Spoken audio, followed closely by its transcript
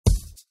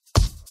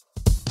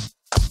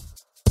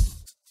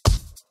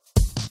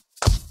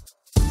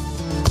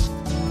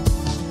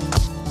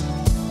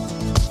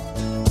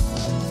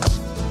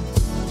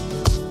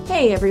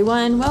Hey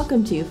everyone,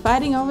 welcome to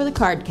Fighting Over the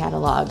Card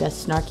Catalog, a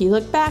snarky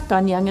look back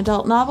on young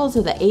adult novels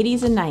of the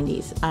 80s and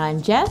 90s.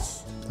 I'm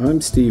Jess.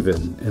 I'm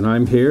Steven, and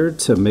I'm here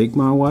to make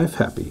my wife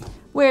happy.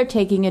 We're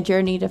taking a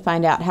journey to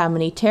find out how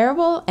many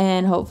terrible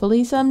and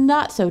hopefully some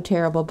not so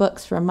terrible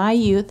books from my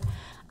youth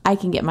I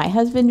can get my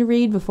husband to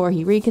read before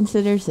he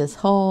reconsiders this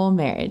whole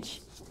marriage.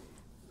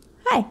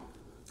 Hi.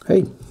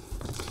 Hey,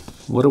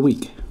 what a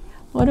week.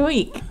 What a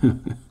week.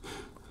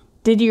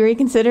 Did you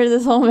reconsider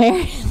this whole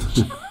marriage?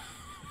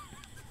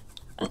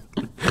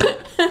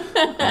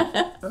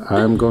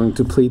 I'm going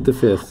to plead the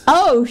fifth.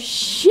 Oh,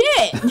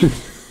 shit!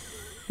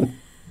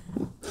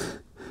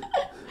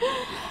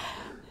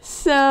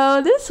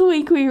 So this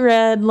week we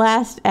read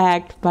Last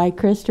Act by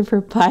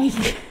Christopher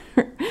Pike,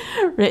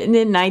 written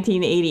in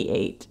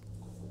 1988.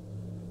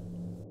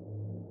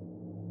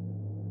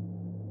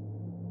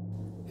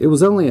 It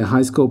was only a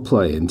high school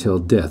play until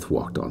Death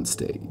walked on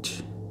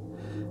stage.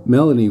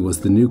 Melanie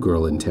was the new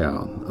girl in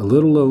town, a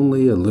little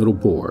lonely, a little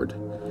bored.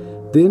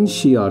 Then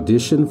she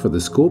auditioned for the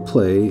school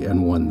play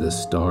and won the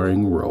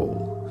starring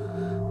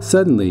role.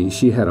 Suddenly,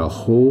 she had a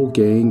whole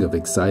gang of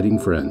exciting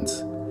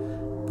friends.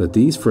 But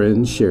these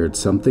friends shared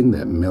something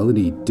that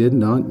Melanie did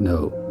not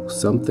know,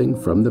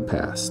 something from the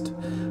past,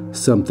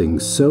 something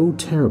so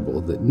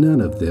terrible that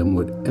none of them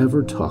would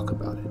ever talk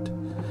about it.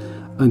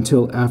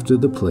 Until after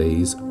the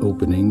play's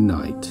opening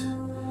night,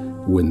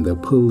 when the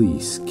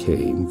police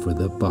came for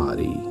the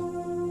body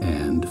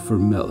and for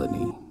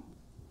Melanie.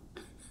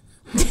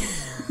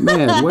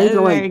 Man, way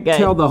to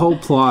tell the whole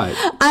plot.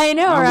 I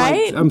know,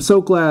 right? I'm so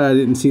glad I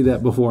didn't see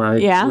that before I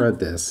read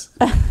this.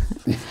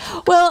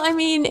 Well, I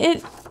mean,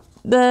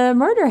 the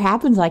murder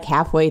happens like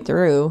halfway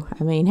through.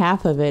 I mean,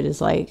 half of it is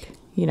like,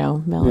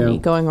 Melanie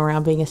going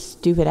around being a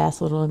stupid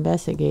ass little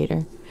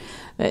investigator.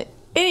 But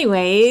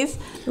anyways,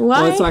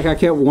 why? Well, it's like I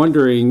kept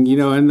wondering,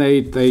 and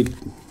they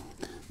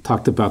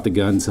talked about the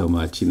gun so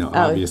much,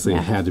 obviously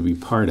it had to be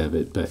part of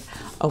it, but.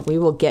 Oh, we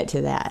will get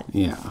to that.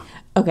 Yeah.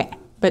 Okay,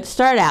 but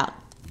start out.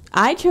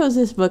 I chose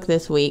this book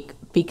this week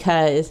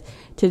because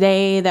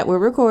today that we're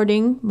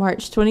recording,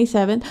 March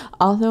 27th,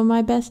 also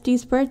my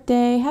bestie's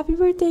birthday. Happy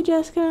birthday,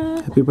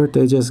 Jessica. Happy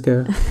birthday,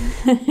 Jessica.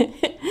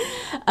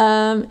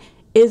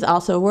 Is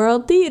also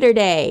World Theater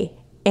Day.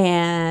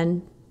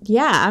 And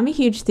yeah, I'm a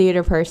huge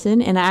theater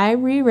person, and I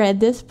reread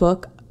this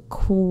book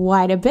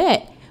quite a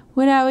bit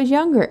when I was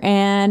younger,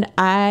 and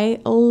I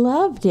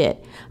loved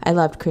it. I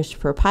loved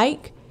Christopher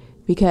Pike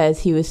because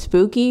he was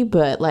spooky,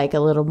 but like a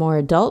little more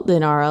adult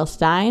than R.L.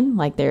 Stine.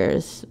 Like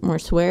there's more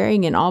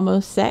swearing and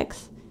almost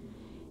sex.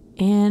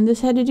 And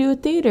this had to do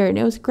with theater, and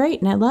it was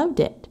great, and I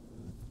loved it.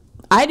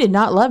 I did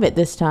not love it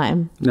this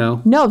time.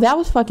 No? No, that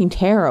was fucking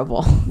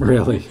terrible.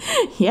 Really?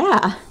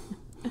 Yeah.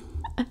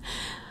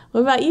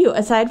 What about you?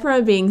 Aside from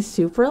it being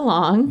super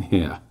long.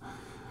 Yeah.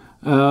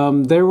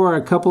 There were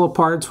a couple of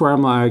parts where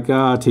I'm like,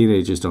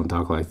 teenagers don't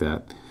talk like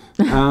that.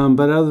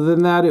 But other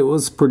than that, it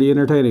was pretty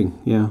entertaining.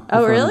 Yeah.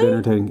 Oh, really?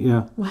 Entertaining.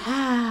 Yeah.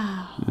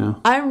 Wow. Yeah.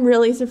 I'm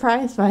really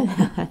surprised by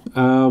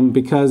that.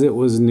 Because it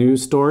was new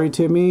story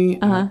to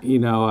me.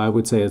 I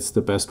would say it's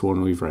the best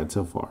one we've read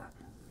so far.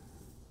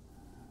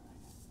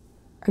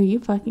 Are you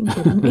fucking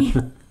kidding me?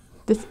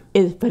 This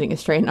is putting a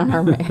strain on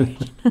our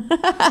marriage.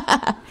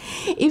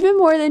 Even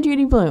more than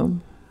Judy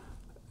Blume.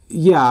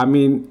 Yeah, I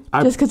mean...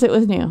 Just because it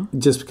was new?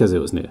 Just because it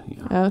was new,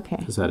 yeah. Okay.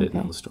 Because I didn't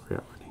know the story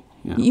already.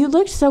 Yeah. You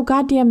looked so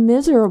goddamn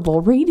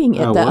miserable reading it,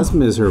 though. I was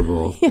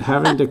miserable. Yeah.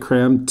 Having to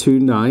cram 2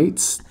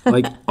 nights,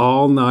 like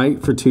all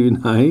night for 2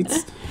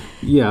 nights.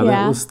 Yeah,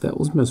 that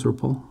was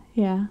miserable.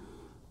 Yeah.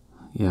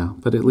 Yeah,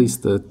 but at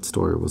least the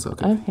story was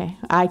okay. Okay.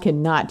 I could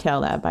not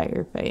tell that by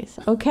your face.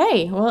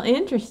 Okay, well,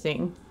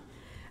 interesting.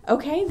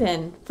 Okay,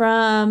 then.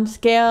 From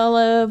scale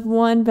of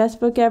 1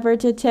 best book ever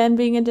to 10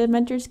 being a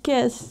Dementor's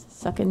kiss,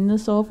 sucking the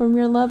soul from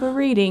your love of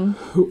reading.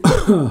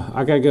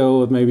 I gotta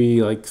go with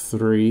maybe like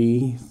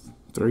 3.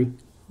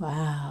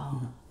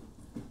 Wow.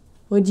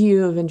 Would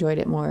you have enjoyed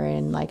it more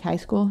in like high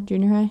school,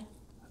 junior high?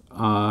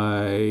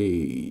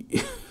 I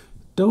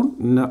don't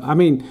know. I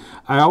mean,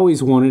 I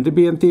always wanted to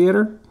be in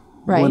theater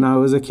when I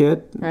was a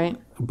kid. Right.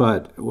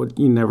 But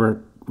you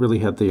never really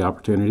had the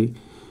opportunity.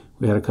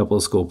 We had a couple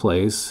of school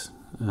plays,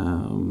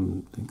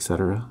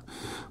 etc.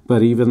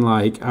 But even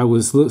like I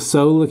was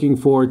so looking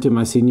forward to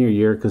my senior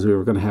year because we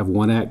were going to have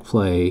 1-act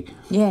play.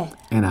 Yeah.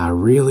 And I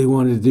really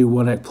wanted to do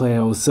 1-act play.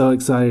 I was so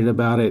excited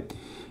about it.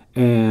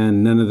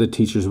 And none of the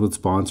teachers would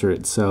sponsor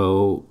it.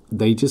 So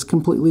they just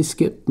completely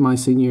skipped my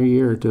senior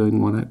year doing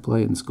 1-act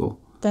play in school.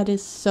 That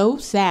is so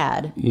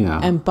sad. Yeah.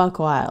 And buck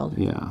wild.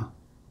 Yeah.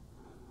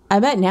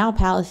 I bet now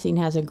Palestine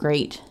has a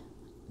great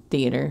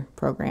theater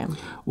program.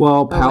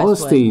 Well,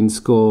 Palestine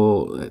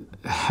School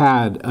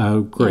had a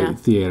great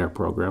theater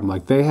program.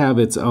 Like they have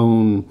its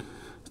own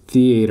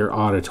theater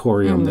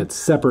auditorium that's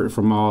separate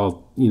from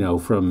all,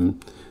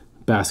 from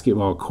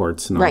basketball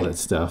courts and all that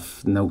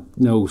stuff.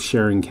 No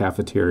sharing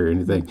cafeteria or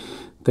anything.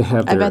 They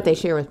have I bet they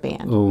share with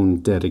band. Own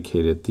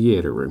dedicated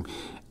theater room.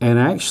 And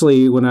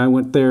actually, when I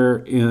went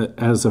there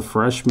as a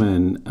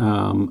freshman,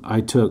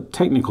 I took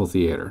technical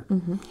theater.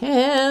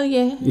 Hell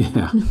yeah.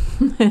 Yeah.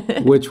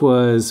 Which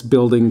was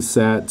building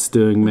sets,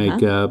 doing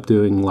makeup,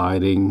 doing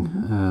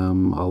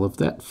lighting, all of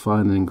that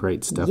fun and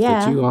great stuff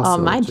that you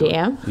also my enjoy.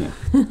 jam.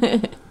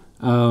 Yeah.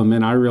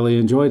 And I really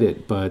enjoyed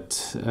it.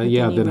 But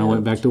then I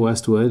went back to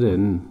Westwood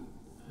and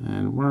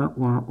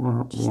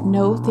Just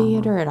no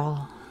theater at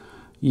all.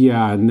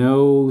 Yeah,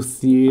 no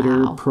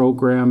theater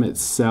program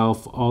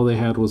itself. All they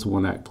had was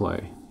one act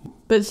play.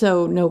 But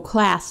so no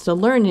class to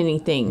learn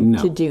anything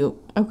to do.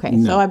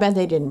 Okay, so I bet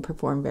they didn't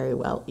perform very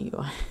well.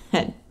 You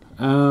had.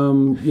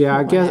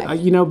 I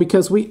guess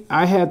because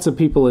I had some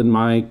people in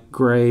my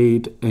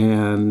grade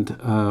and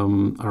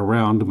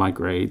around my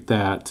grade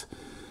that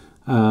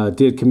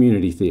did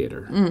community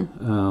theater.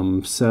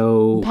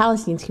 So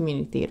Palestine's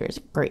community theater is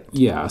great.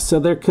 Yeah, so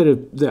there could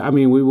have. I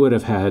mean, we would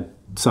have had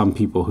some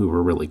people who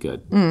were really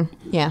good.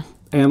 Yeah.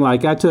 And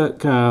like I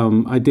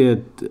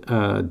did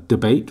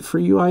debate for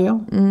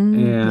UIL,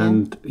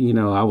 and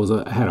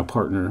I had a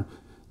partner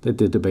that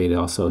did debate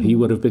also. He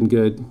would have been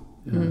good.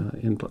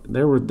 And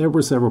there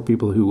were several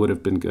people who would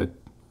have been good,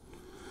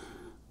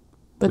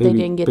 but they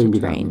didn't get to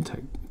train.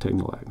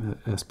 Technical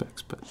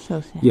aspects, but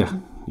so sad.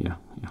 Yeah.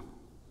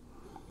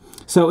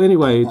 So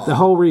anyway, the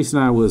whole reason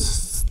I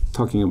was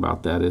talking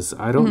about that is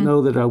I don't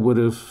know that I would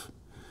have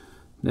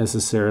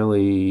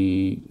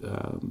necessarily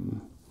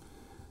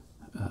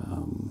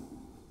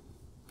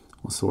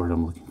what's the word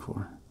I'm looking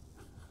for?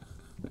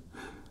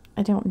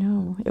 I don't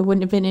know. It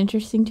wouldn't have been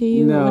interesting to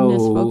you? No. It wouldn't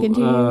have spoken to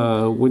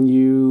you? When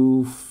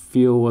you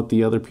feel what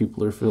the other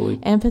people are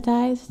feeling.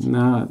 Empathized?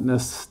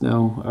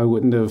 No, I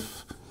wouldn't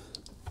have.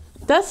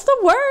 That's the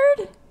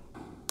word.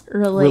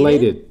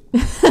 Related.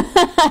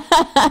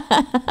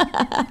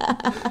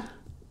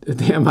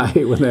 Damn, I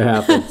hate when that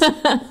happens.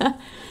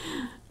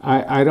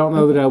 I don't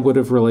know that I would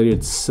have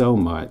related so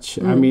much.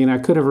 I mean, I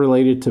could have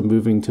related to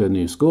moving to a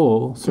new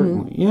school,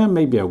 certainly. Yeah,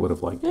 maybe I would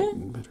have liked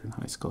it better in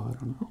high school. I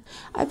don't know.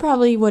 I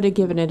probably would have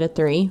given it a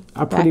 3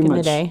 back in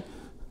the day.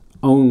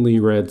 Only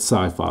read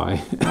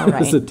sci-fi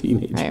as a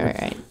teenager.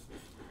 Right.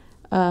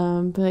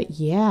 But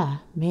yeah,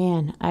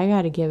 man, I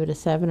got to give it a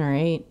 7 or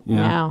 8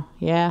 now.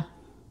 Yeah.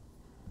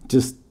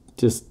 Just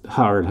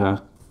hard, huh?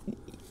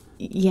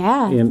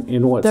 Yeah.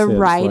 In what sense? The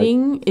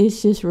writing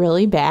is just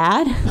really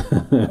bad.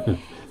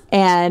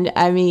 And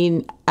I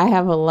mean, I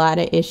have a lot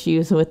of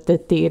issues with the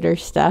theater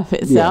stuff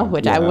itself,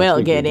 which I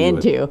will get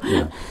into.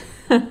 Yeah.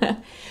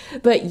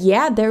 But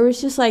yeah, there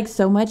was just like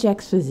so much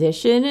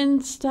exposition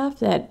and stuff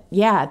that,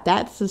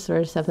 that's the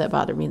sort of stuff that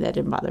bothered me that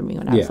didn't bother me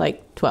when I was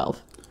like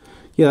 12.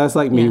 Yeah, that's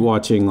like me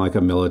watching like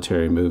a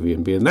military movie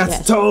and being,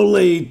 that's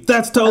totally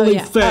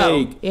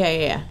fake.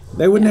 Yeah.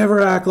 They would never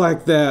act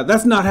like that.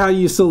 That's not how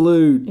you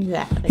salute.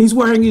 Exactly. He's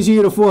wearing his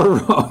uniform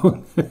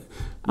wrong.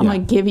 I'm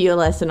going to give you a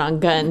lesson on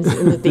guns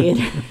in the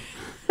theater.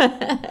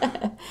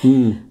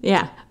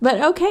 Yeah.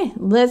 But okay,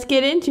 let's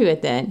get into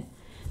it then.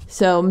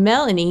 So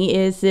Melanie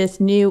is this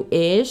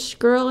new-ish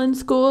girl in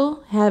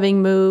school,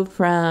 having moved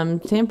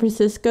from San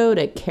Francisco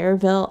to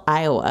Careville,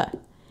 Iowa,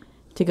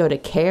 to go to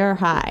Care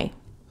High.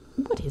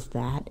 What is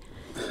that?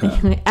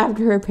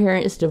 After her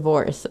parents'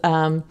 divorce.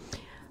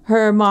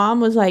 Her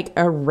mom was like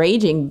a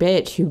raging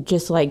bitch who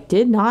just like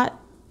did not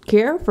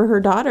care for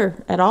her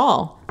daughter at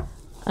all.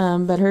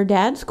 But her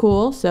dad's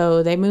cool,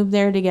 so they moved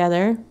there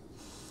together.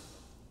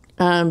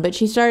 But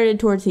she started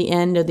towards the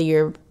end of the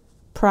year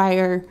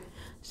prior.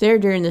 So they're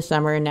during the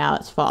summer, and now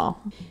it's fall.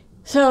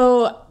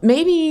 So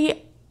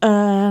maybe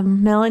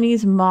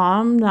Melanie's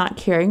mom not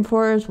caring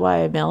for her is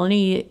why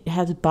Melanie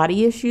has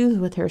body issues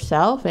with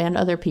herself and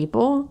other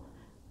people.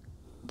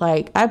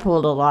 Like, I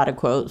pulled a lot of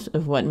quotes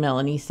of what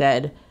Melanie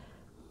said.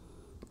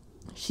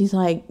 She's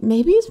like,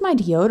 maybe it's my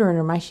deodorant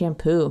or my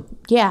shampoo.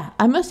 Yeah,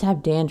 I must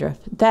have dandruff.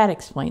 That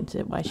explains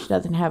it, why she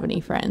doesn't have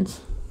any friends.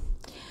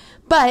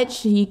 But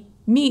she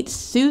meets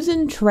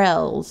Susan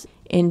Trells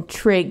in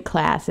trig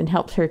class and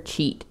helps her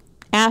cheat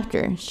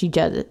after she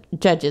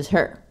judges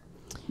her.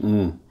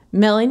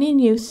 Melanie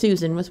knew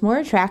Susan was more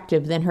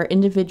attractive than her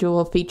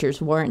individual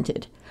features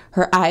warranted.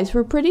 Her eyes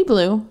were pretty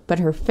blue, but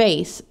her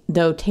face,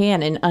 though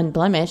tan and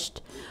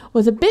unblemished,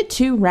 was a bit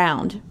too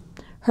round.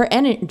 Her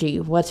energy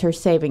was her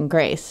saving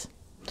grace.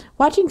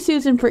 Watching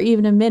Susan for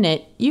even a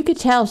minute, you could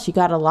tell she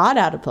got a lot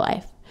out of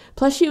life.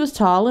 Plus, she was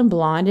tall and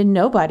blonde, and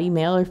nobody,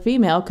 male or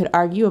female, could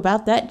argue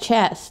about that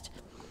chest.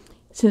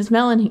 Since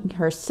Melanie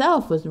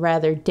herself was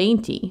rather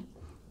dainty,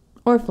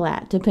 or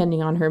flat,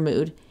 depending on her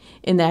mood,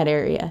 in that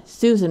area,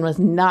 Susan was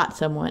not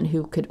someone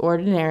who could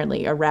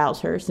ordinarily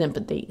arouse her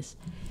sympathies.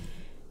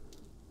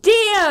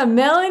 Damn,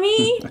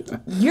 Melanie,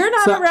 you're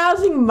not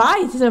arousing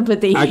my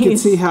sympathies. I can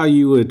see how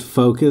you would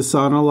focus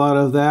on a lot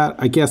of that.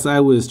 I guess I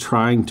was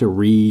trying to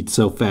read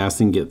so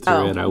fast and get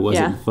through it. I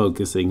wasn't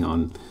focusing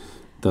on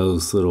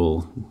those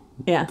little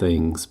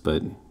things.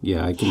 But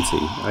yeah, I can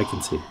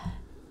see.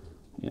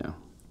 Yeah.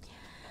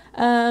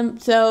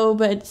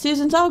 But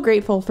Susan's all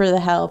grateful for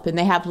the help, and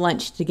they have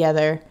lunch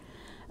together.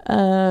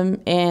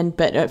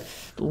 But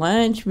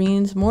lunch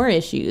means more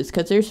issues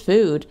because there's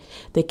food.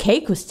 The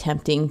cake was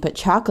tempting, but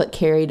chocolate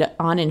carried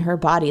on in her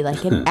body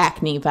like an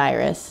acne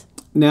virus.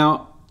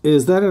 Now,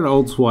 is that an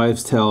old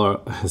wives' tale,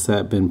 or has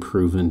that been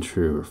proven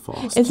true or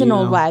false? It's an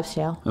old wives'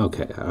 tale.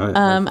 Okay.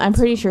 I'm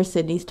pretty sure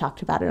Sydney's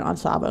talked about it on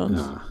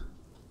Sawbones.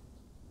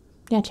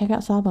 Yeah, check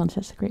out Sawbones.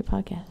 That's a great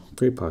podcast.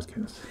 Great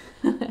podcast.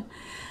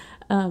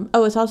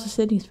 It's also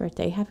Sydney's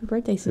birthday. Happy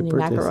birthday, Sydney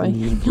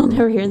McElroy. You'll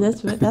never hear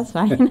this, but that's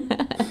fine.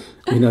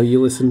 We know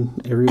you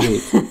listen every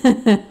week.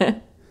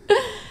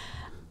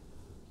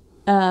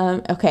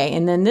 Okay,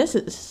 and then this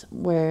is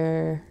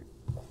where,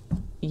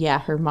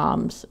 her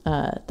mom's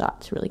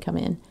thoughts really come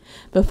in.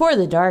 Before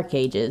the Dark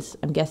Ages,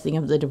 I'm guessing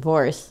of the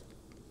divorce,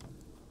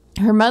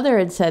 her mother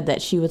had said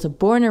that she was a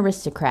born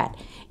aristocrat,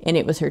 and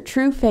it was her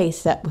true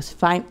face that was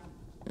fine.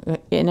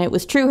 And it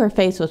was true her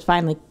face was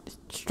finely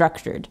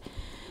structured.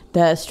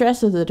 The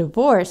stress of the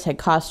divorce had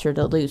caused her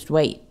to lose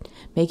weight,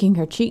 making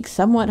her cheeks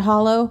somewhat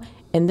hollow,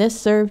 and this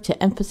served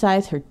to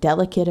emphasize her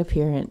delicate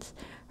appearance.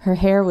 Her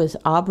hair was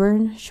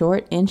auburn,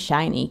 short, and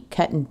shiny,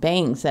 cut in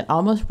bangs that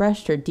almost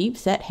brushed her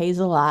deep-set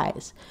hazel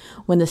eyes.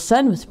 When the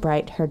sun was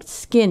bright, her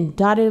skin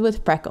dotted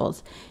with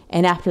freckles,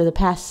 and after the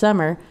past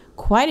summer,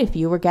 quite a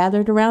few were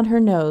gathered around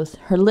her nose.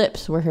 Her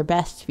lips were her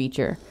best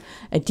feature,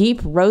 a deep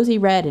rosy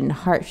red and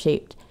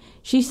heart-shaped.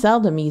 She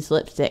seldom used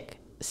lipstick.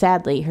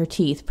 Sadly, her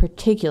teeth,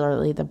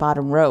 particularly the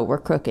bottom row, were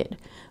crooked.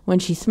 When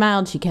she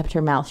smiled, she kept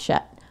her mouth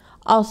shut.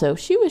 Also,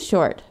 she was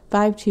short,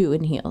 5'2"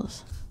 in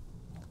heels.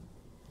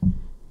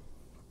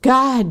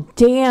 God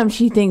damn,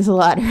 she thinks a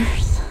lot of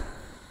herself.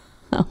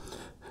 Oh.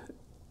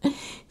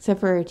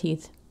 Except for her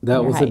teeth.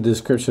 That was a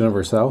description of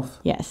herself?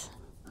 Yes.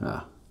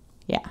 Yeah.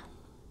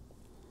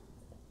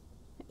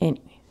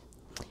 Anyways.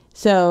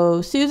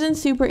 So,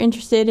 Susan's super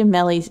interested in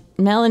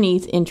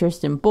Melanie's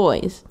interest in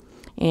boys.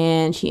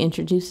 And she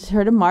introduces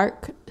her to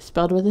Mark,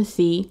 spelled with a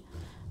C,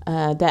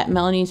 that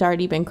Melanie's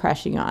already been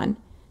crushing on.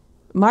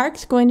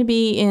 Mark's going to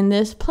be in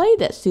this play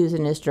that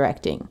Susan is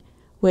directing,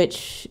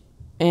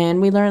 and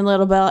we learn a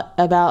little bit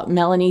about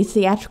Melanie's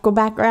theatrical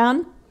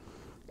background.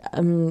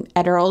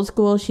 At her old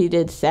school, she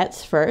did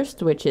sets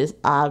first, which is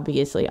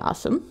obviously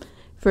awesome,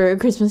 for A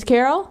Christmas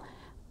Carol.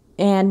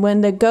 And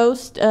when the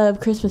ghost of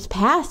Christmas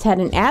Past had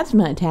an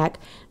asthma attack,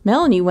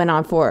 Melanie went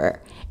on for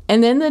her.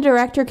 And then the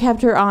director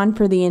kept her on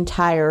for the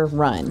entire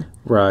run.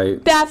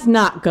 Right. That's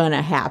not going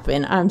to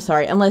happen. I'm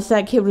sorry. Unless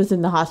that kid was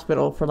in the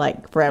hospital for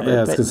forever. Yeah,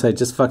 I was going to say,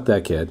 just fuck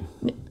that kid.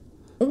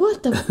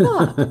 What the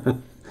fuck?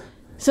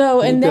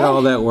 So, he did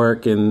all that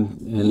work and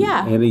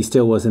he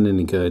still wasn't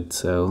any good.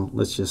 So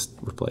let's just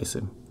replace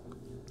him.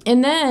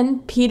 And then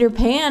Peter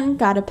Pan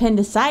got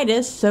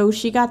appendicitis, so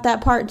she got that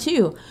part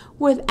too,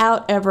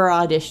 without ever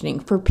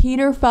auditioning for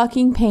Peter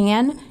fucking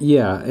Pan.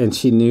 Yeah, and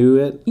she knew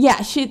it.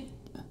 Yeah,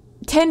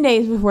 10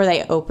 days before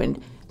they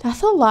opened.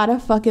 That's a lot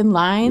of fucking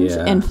lines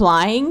and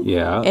flying.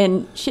 Yeah.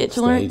 And shit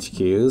to learn. Stage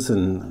cues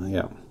and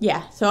yeah.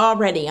 Yeah, so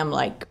already I'm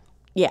like,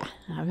 yeah,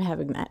 I'm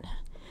having that.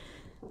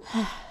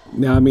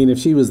 Now, I mean, if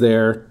she was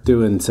there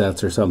doing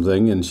sets or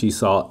something and she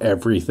saw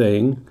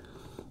everything,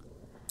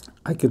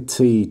 I could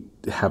see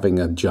having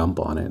a jump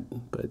on it.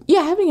 But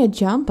yeah, having a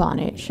jump on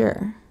it,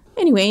 sure.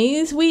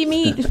 Anyways, we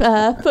meet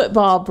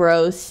football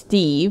bro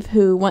Steve,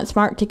 who wants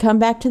Mark to come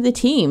back to the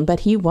team,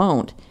 but he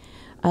won't.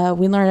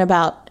 We learn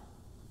about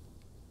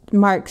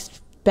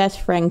Mark's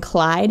best friend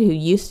Clyde, who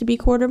used to be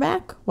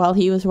quarterback while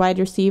he was wide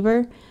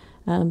receiver,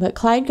 but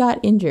Clyde got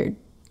injured.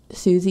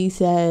 Susan,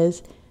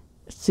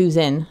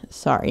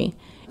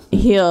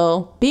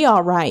 he'll be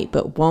all right,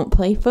 but won't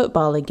play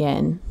football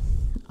again,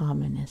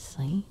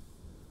 ominously.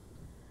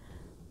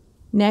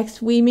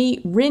 Next, we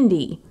meet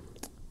Rindy,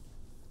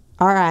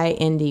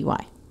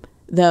 Rindy,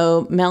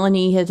 though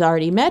Melanie has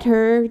already met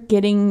her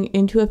getting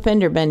into a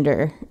fender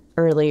bender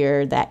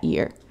earlier that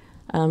year.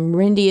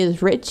 Rindy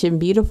is rich and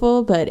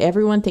beautiful, but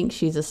everyone thinks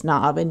she's a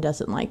snob and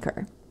doesn't like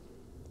her.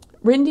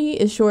 Rindy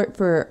is short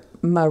for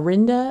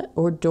Marinda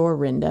or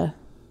Dorinda,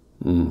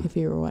 if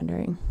you were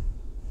wondering.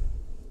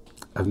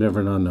 I've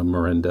never known a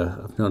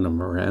Miranda. I've known a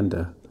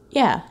Miranda.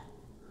 Yeah.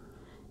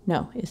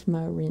 No, it's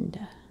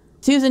Marinda.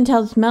 Susan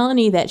tells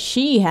Melanie that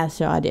she has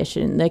to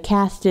audition. The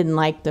cast didn't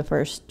like the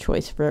first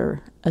choice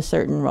for a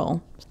certain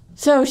role.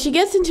 So she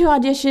gets into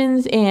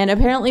auditions, and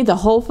apparently the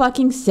whole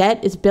fucking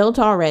set is built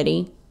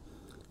already.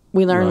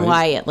 We learn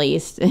why, at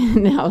least.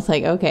 And I was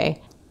like,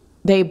 okay.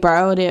 They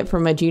borrowed it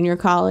from a junior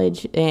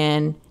college,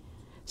 and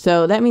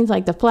so that means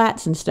the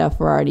flats and stuff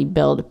were already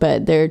built,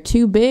 but they're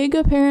too big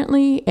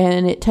apparently,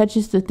 and it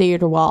touches the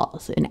theater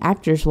walls, and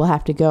actors will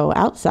have to go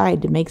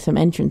outside to make some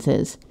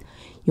entrances.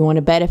 You want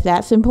to bet if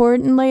that's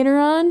important later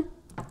on?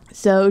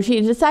 So she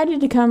decided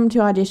to come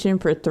to audition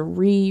for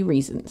 3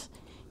 reasons.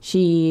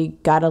 She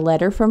got a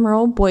letter from her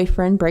old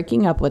boyfriend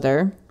breaking up with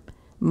her.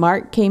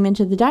 Mark came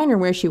into the diner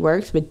where she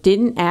works, but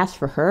didn't ask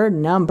for her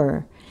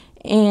number.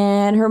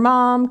 And her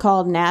mom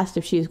called and asked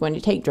if she was going to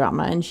take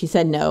drama, and she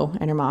said no.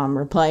 And her mom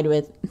replied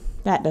with,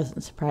 "That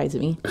doesn't surprise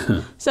me."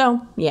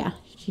 So, yeah,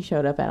 she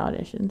showed up at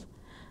auditions.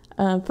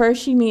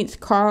 First, she meets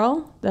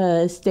Carl,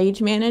 the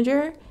stage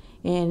manager,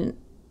 and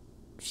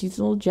she's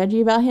a little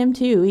judgy about him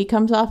too. He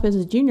comes off as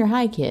a junior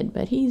high kid,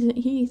 but he's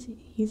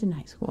in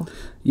high school.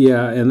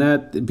 Yeah, and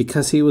that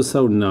because he was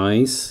so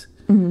nice,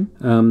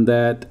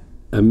 that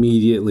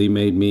immediately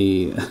made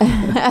me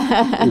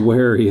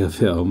wary of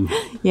him.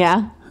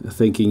 Yeah.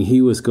 Thinking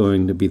he was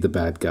going to be the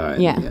bad guy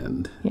in the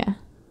end. Yeah.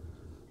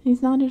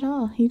 He's not at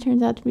all. He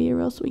turns out to be a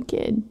real sweet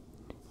kid.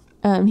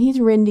 He's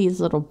Rindy's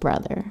little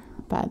brother,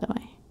 by the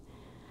way.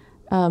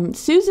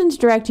 Susan's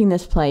directing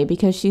this play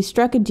because she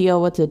struck a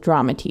deal with a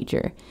drama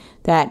teacher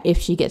that if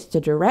she gets to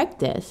direct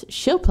this,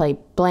 she'll play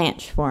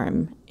Blanche for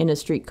him in A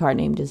Streetcar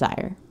Named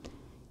Desire.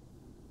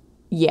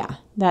 Yeah,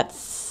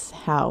 that's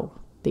how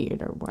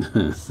theater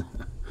works.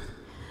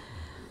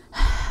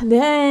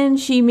 Then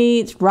she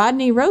meets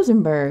Rodney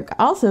Rosenberg,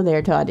 also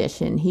there to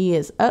audition. He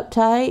is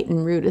uptight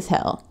and rude as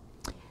hell.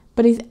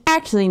 But he's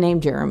actually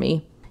named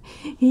Jeremy.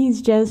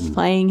 He's just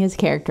playing his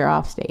character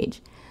off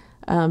stage.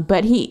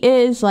 But he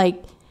is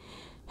like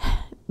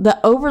the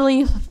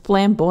overly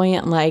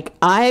flamboyant, like,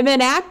 I'm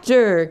an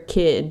actor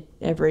kid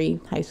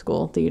every high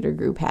school theater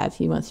group has.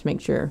 He wants to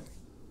make sure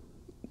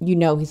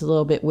he's a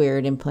little bit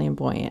weird and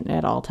flamboyant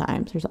at all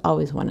times. There's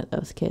always one of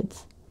those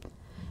kids.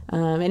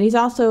 And he's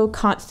also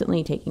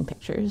constantly taking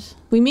pictures.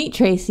 We meet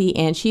Tracy,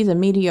 and she's a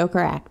mediocre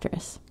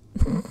actress.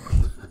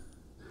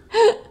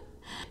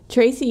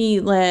 Tracy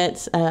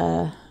lets,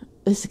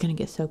 this is going to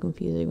get so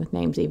confusing with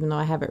names, even though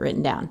I have it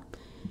written down.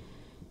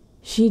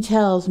 She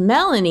tells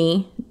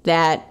Melanie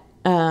that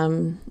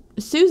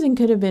Susan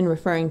could have been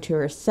referring to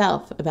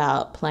herself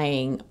about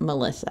playing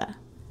Melissa,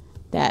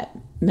 that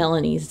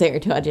Melanie's there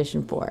to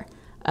audition for.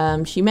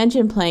 She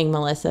mentioned playing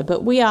Melissa,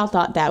 but we all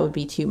thought that would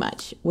be too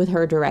much with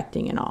her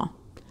directing and all.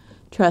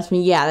 Trust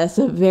me, yeah, that's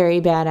a very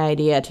bad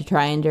idea to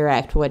try and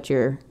direct what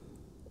you're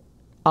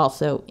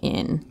also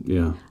in.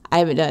 Yeah. I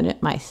haven't done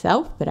it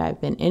myself, but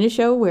I've been in a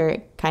show where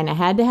it kind of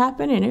had to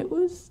happen, and it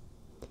was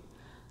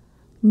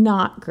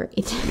not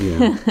great.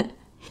 Yeah.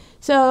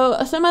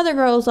 So some other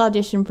girls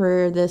auditioned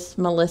for this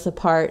Melissa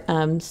part.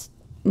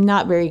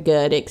 Not very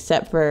good,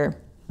 except for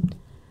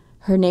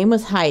her name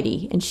was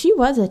Heidi, and she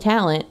was a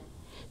talent.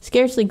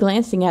 Scarcely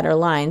glancing at her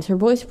lines, her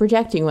voice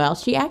projecting well,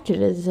 she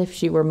acted as if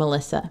she were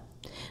Melissa.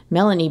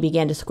 Melanie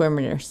began to squirm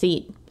in her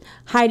seat.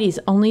 Heidi's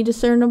only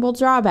discernible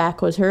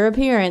drawback was her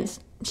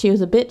appearance. She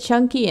was a bit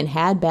chunky and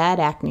had bad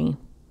acne.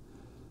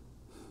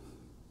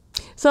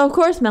 So, of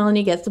course,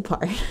 Melanie gets the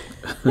part.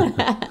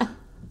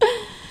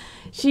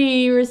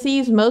 She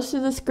receives most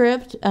of the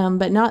script,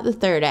 but not the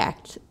third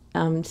act.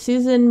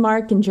 Susan,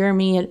 Mark, and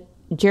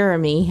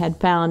Jeremy had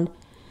found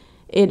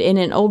it in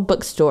an old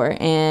bookstore,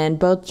 and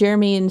both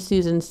Jeremy and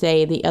Susan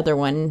say the other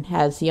one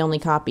has the only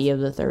copy of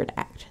the third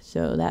act.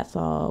 So that's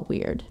all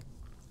weird.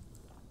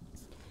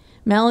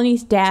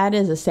 Melanie's dad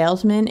is a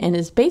salesman and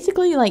is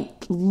basically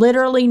like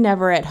literally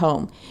never at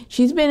home.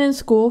 She's been in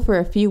school for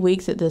a few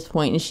weeks at this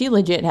point, and she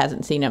legit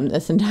hasn't seen him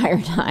this entire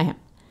time.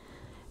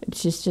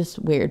 It's just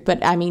weird.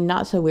 But I mean,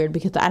 not so weird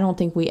because I don't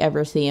think we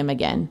ever see him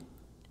again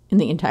in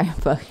the entire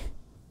book.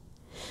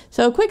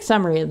 So a quick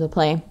summary of the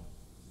play.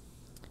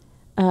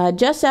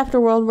 Just after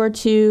World War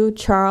II,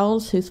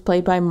 Charles, who's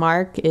played by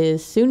Mark,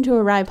 is soon to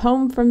arrive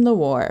home from the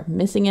war,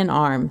 missing an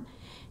arm.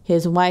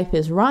 His wife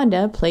is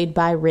Rhonda, played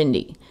by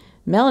Rindy.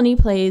 Melanie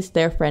plays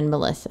their friend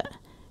Melissa.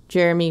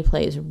 Jeremy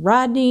plays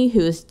Rodney, who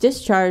is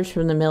discharged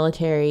from the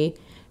military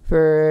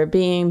for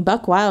being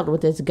buck wild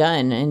with his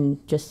gun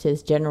and just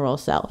his general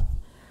self.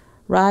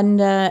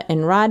 Rhonda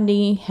and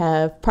Rodney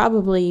have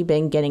probably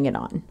been getting it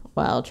on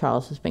while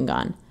Charles has been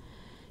gone.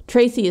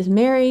 Tracy is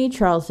Mary,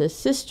 Charles's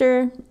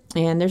sister,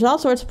 and there's all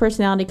sorts of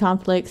personality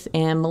conflicts,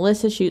 and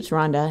Melissa shoots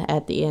Rhonda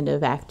at the end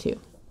of Act 2.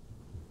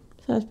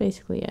 So that's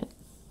basically it.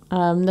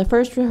 The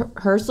first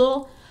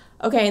rehearsal,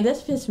 okay,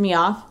 this pissed me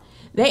off.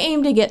 They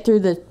aim to get through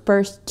the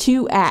first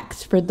 2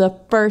 acts for the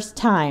first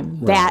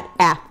time that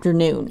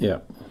afternoon.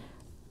 Yeah.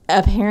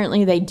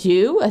 Apparently they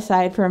do,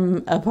 aside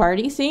from a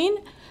party scene,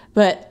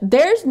 but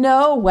there's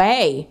no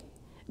way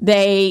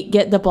they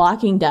get the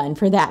blocking done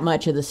for that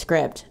much of the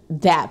script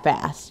that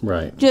fast.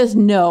 Right. Just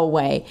no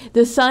way.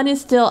 The sun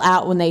is still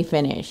out when they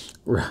finish.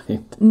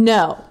 Right.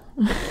 No.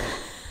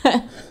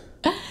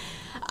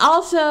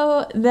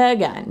 Also, the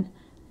gun.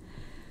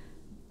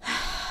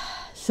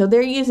 So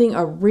they're using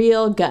a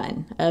real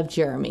gun of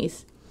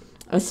Jeremy's,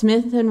 a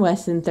Smith &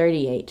 Wesson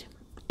 38,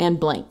 and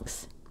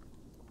blanks.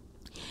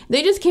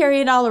 They just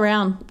carry it all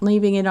around,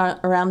 leaving it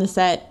around the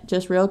set,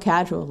 just real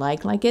casual,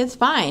 like it's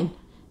fine.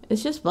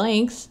 It's just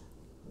blanks.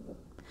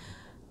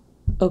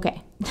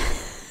 Okay.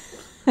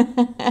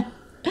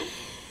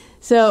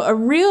 So a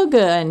real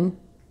gun,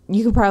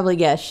 you could probably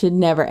guess, should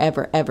never,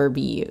 ever, ever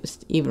be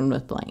used, even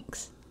with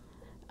blanks.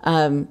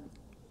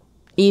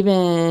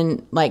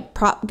 Even like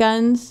prop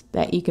guns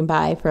that you can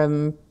buy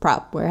from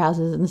prop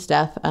warehouses and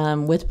stuff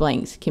with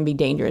blanks can be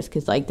dangerous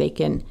because like they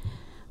can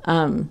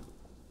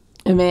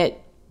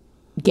emit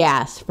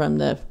gas from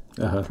the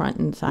front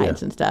and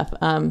sides and stuff.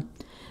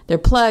 They're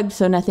plugged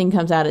so nothing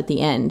comes out at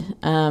the end.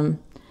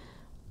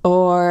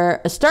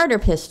 Or a starter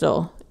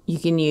pistol you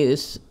can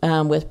use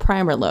with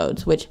primer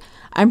loads, which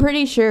I'm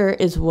pretty sure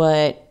is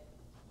what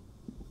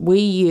we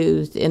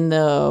used in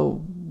the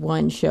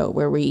one show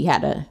where we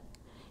had a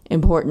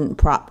important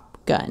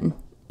prop gun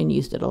and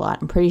used it a lot.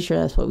 I'm pretty sure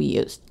that's what we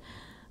used.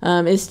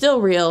 It's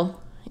still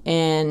real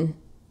and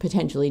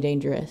potentially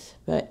dangerous,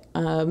 but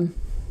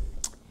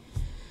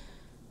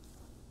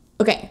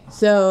okay,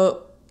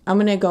 so I'm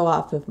going to go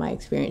off of my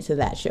experience of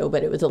that show,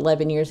 but it was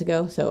 11 years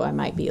ago, so I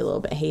might be a little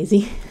bit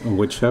hazy.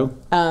 Which show?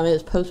 It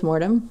was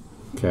Postmortem.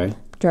 Okay.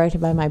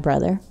 Directed by my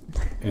brother.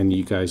 And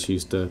you guys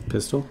used a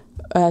pistol?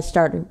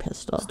 Starter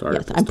pistol. Starter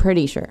yes, pistol. I'm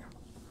pretty sure.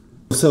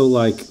 So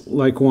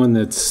like one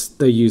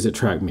they use at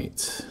track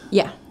meets.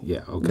 Yeah.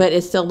 Yeah, okay. But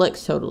it still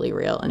looks totally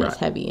real, and Right. it's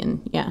heavy,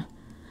 and yeah.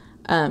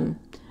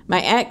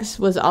 My ex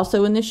was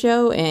also in the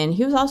show, and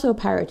he was also a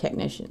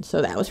pyrotechnician,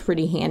 so that was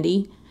pretty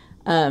handy.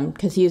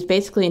 Because he was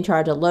basically in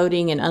charge of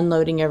loading and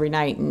unloading every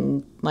night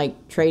and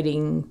like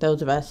trading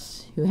those of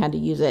us who had to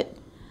use it.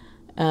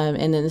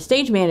 And then the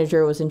stage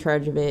manager was in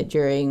charge of it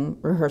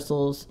during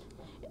rehearsals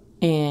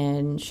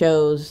and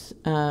shows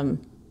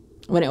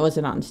when it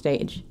wasn't on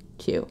stage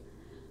too.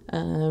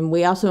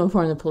 We also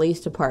informed the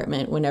police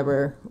department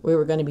whenever we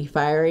were going to be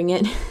firing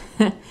it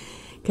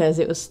because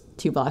it was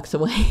 2 blocks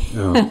away.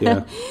 Oh,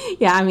 yeah.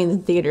 Yeah, I mean, the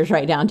theater's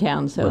right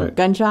downtown, so Right.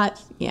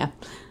 gunshots, yeah.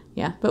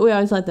 Yeah, but we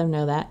always let them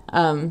know that.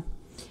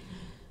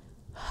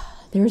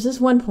 There was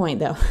this one point,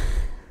 though.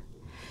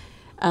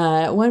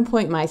 At one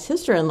point, my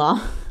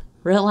sister-in-law,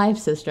 real-life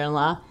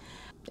sister-in-law,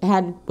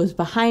 was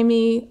behind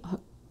me,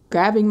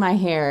 grabbing my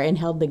hair and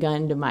held the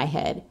gun to my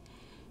head.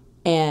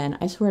 And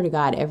I swear to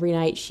God, every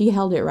night she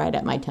held it right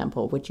at my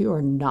temple, which you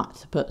are not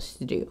supposed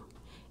to do.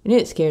 And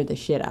it scared the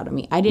shit out of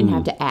me. I didn't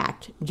have to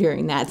act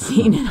during that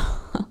scene at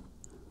all.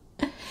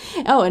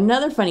 Oh,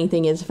 another funny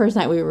thing is, the first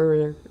night we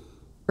were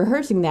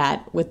rehearsing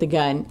that with the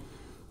gun,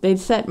 they'd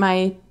set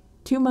my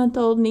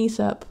 2-month-old niece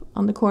up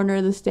on the corner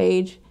of the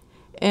stage,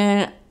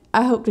 and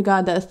I hope to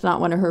God that's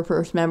not one of her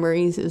first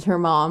memories, is her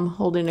mom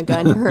holding a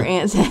gun to her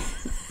aunt's head.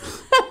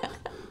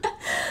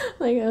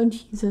 Like, oh,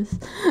 Jesus.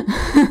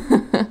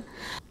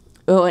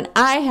 Oh, and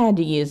I had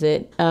to use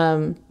it.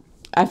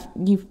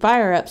 You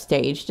fire up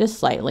stage just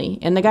slightly,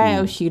 and the guy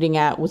I was shooting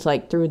at was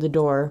like through the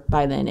door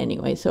by then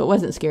anyway, so it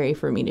wasn't scary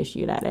for me to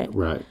shoot at it.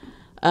 Right.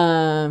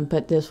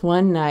 But this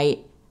one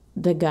night,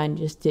 the gun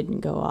just didn't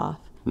go off.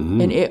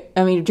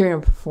 And during a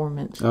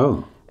performance.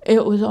 Oh.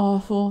 It was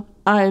awful.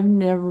 I've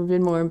never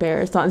been more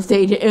embarrassed on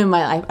stage in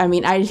my life. I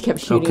mean, I just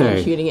kept shooting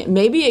and shooting it.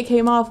 Maybe it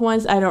came off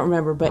once. I don't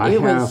remember, but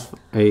it was...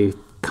 I have a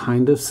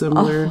kind of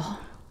similar.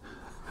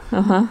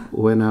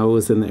 When I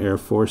was in the Air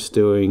Force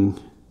doing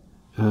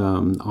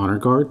honor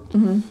guard,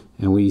 and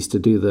we used to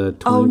do the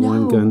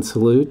 21 gun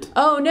salute.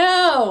 Oh,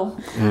 no!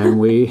 And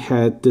we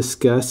had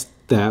discussed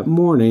that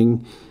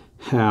morning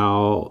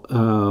how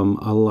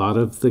a lot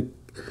of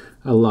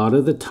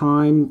the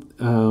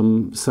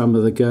time some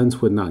of the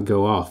guns would not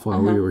go off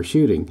while we were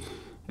shooting.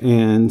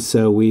 And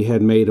so we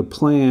had made a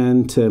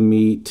plan to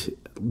meet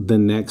the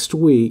next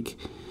week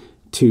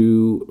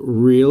to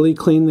really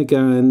clean the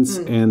guns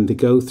and to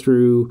go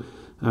through,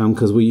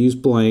 because we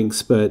used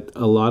blanks, but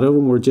a lot of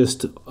them were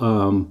just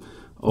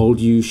old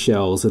used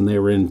shells, and they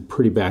were in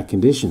pretty bad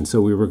condition.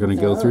 So we were going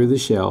to go through the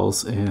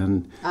shells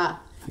and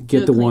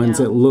get the ones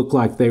that looked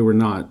like they were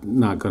not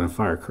going to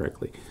fire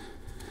correctly.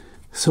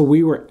 So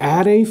we were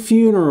at a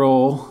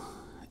funeral,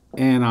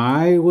 and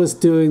I was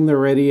doing the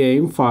ready,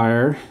 aim,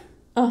 fire.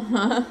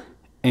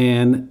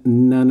 And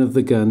none of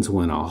the guns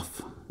went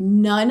off.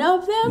 None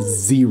of them?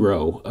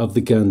 0 of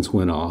the guns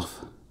went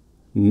off.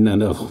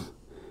 None of them.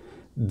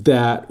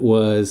 That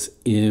was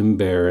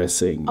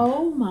embarrassing.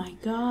 Oh, my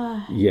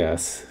God.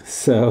 Yes.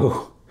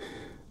 So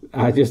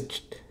I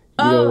just...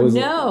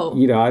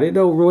 I didn't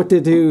know what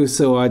to do,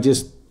 so I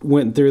just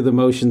went through the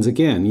motions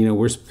again.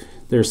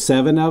 There's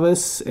 7 of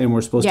us, and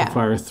we're supposed to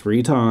fire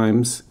 3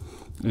 times,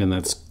 and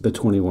that's the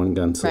 21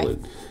 gun salute.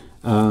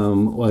 Right.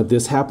 Well,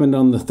 this happened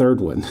on the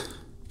 3rd one.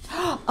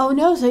 Oh,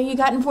 no, so you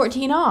gotten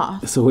 14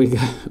 off. So we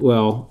got,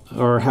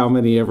 or how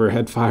many ever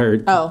had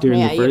fired during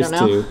the first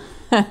 2.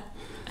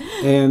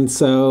 And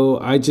so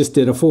I just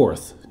did a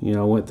 4th,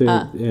 went through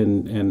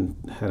and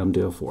had them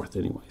do a 4th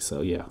anyway.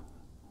 So, yeah,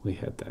 we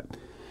had that.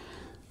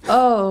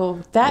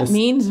 Oh, that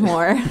means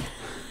more.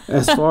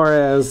 As far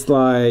as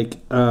theater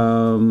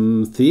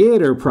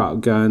prop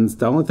guns,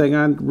 the only thing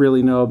I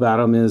really know about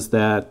them is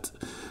that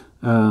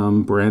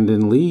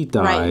Brandon Lee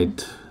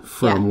died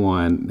from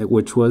one,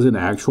 which was an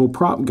actual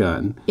prop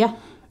gun. Yeah.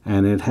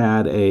 And it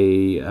had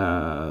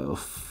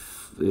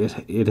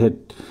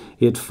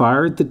it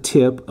fired the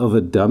tip of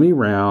a dummy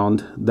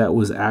round that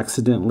was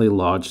accidentally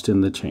lodged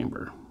in the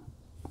chamber.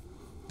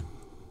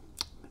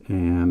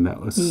 And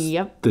that was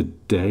the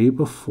day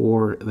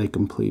before they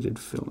completed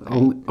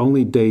filming. Right.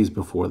 Only days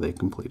before they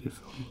completed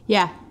filming.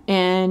 Yeah.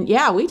 And,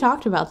 we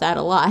talked about that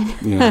a lot.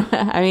 Yeah.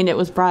 I mean, it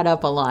was brought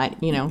up a lot,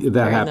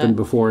 That happened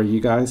before you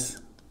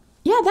guys?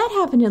 Yeah, that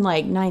happened in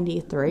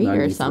 93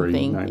 or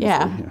something.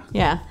 93,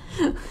 yeah.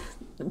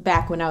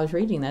 Back when I was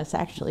reading this,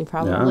 actually,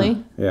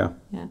 probably. Yeah,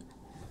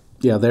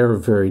 they were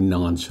very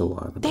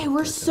nonchalant. They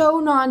were so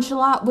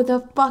nonchalant with a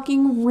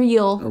fucking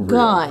real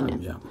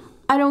gun. Yeah.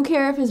 I don't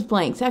care if it's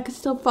blanks. That could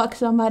still fuck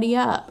somebody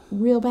up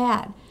real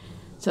bad.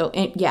 So,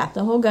 and yeah,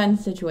 the whole gun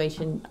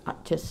situation,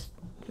 just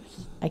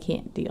I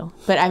can't deal.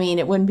 But, I mean,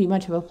 it wouldn't be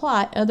much of a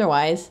plot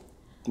otherwise.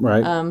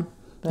 Right.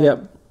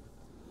 Yep.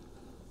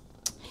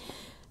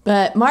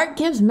 But Mark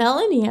gives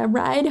Melanie a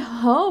ride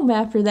home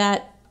after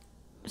that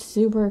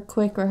super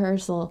quick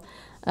rehearsal.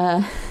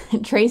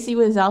 Tracy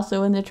was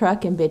also in the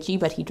truck and bitchy,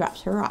 but he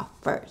drops her off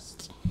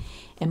first.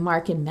 And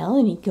Mark and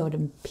Melanie go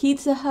to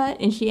Pizza Hut,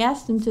 and she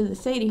asks him to the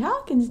Sadie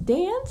Hawkins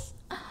dance.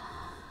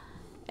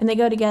 And they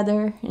go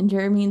together, and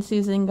Jeremy and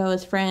Susan go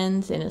as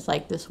friends, and it's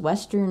like this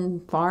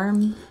Western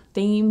farm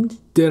themed.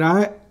 Did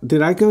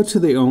I go to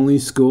the only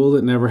school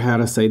that never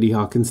had a Sadie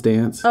Hawkins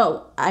dance?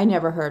 Oh, I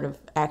never heard of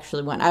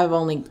actually one. I've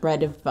only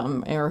read of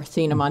them or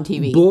seen them on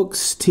TV.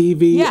 Books,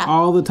 TV,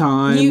 all the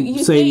time.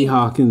 You Sadie think,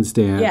 Hawkins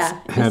dance.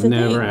 Yeah, have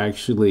never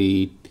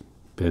actually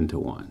been to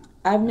one.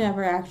 I've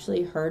never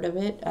actually heard of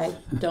it. I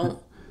don't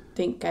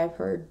think I've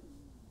heard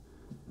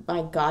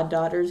my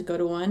goddaughters go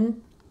to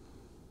one.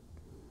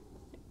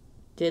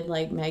 Did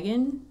like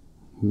Megan?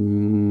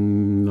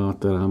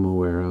 Not that I'm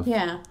aware of.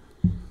 Yeah.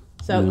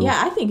 So,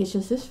 yeah, I think it's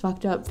just this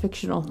fucked up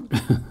fictional.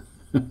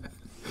 I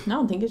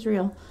don't think it's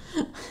real.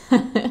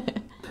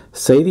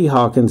 Sadie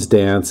Hawkins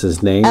dance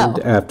is named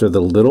after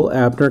the Little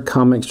Abner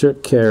comic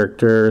strip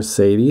character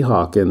Sadie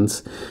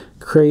Hawkins,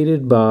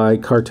 created by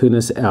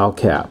cartoonist Al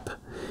Cap.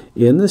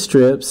 In the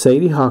strip,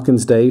 Sadie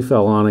Hawkins Day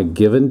fell on a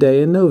given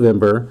day in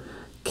November.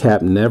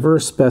 Cap never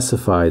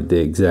specified the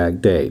exact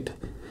date.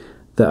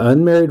 The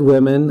unmarried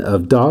women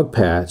of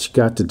Dogpatch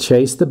got to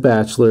chase the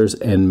bachelors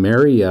and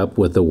marry up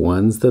with the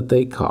ones that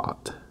they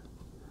caught.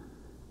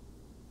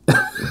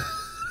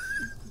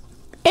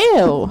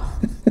 Ew.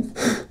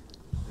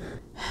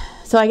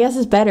 So I guess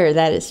it's better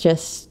that it's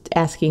just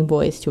asking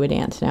boys to a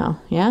dance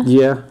now, yeah?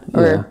 Yeah.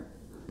 Or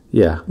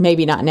yeah.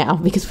 Maybe not now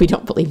because we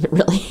don't believe it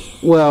really.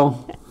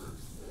 Well,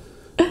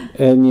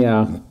 and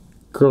yeah,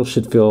 girls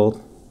should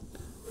feel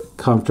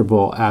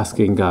comfortable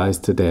asking guys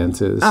to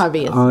dances.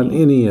 Obviously. On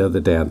any of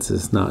the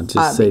dances, not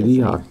just Sadie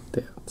Hawkins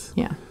dance.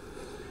 Yeah.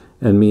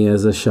 And me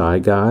as a shy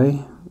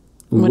guy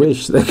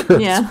wish that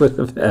girls would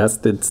have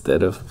asked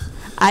instead of...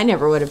 I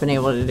never would have been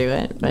able to do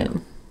it, but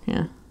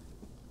yeah.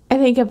 I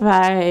think if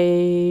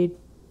I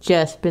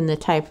just been the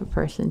type of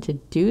person to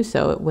do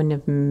so, it wouldn't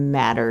have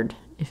mattered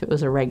if it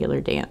was a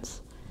regular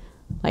dance.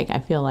 Like, I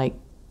feel like,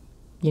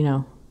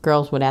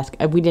 girls would ask.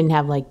 We didn't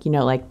have like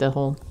the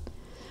whole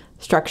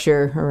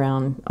structure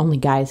around only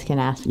guys can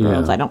ask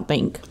girls. I don't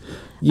think.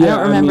 I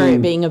don't remember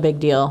it being a big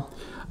deal.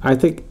 I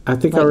think I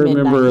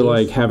remember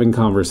like having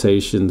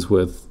conversations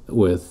with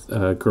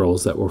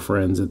girls that were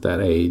friends at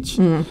that age,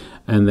 and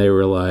they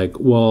were like,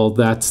 "Well,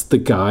 that's the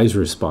guy's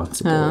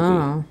responsibility."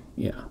 Oh.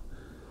 Yeah.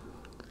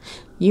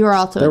 You were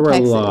also in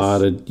Texas.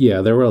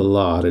 There were a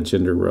lot of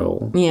gender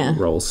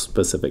role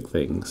specific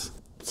things.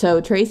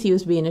 So Tracy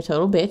was being a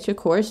total bitch, of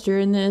course,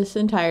 during this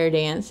entire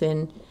dance,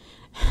 and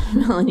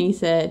Melanie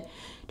said,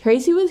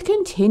 Tracy was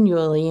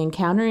continually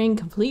encountering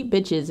complete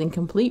bitches and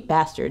complete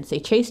bastards. They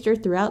chased her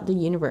throughout the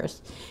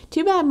universe.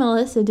 Too bad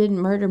Melissa didn't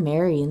murder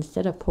Mary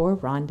instead of poor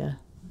Rhonda.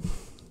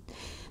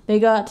 They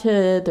got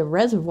to the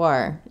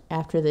reservoir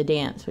after the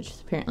dance, which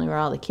is apparently where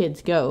all the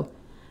kids go.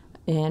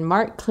 And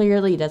Mark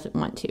clearly doesn't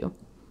want to.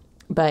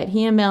 But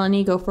he and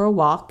Melanie go for a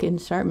walk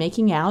and start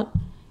making out.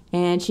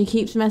 And she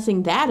keeps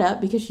messing that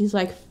up because she's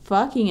like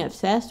fucking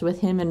obsessed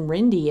with him and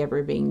Rindy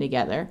ever being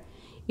together.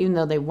 Even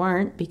though they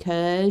weren't,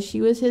 because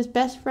she was his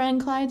best friend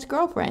Clyde's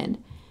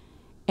girlfriend.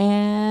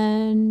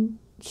 And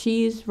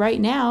she's right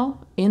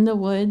now in the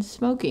woods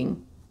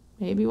smoking.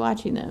 Maybe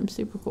watching them.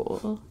 Super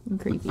cool and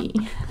creepy.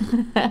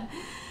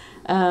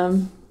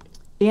 The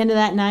end of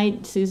that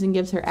night, Susan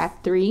gives her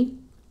Act 3.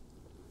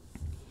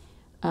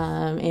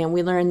 And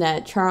we learn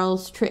that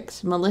Charles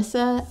tricks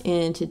Melissa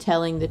into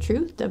telling the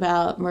truth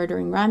about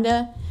murdering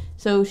Rhonda.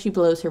 So she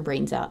blows her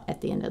brains out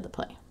at the end of the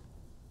play.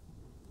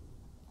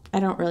 I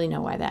don't really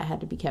know why that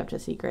had to be kept a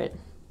secret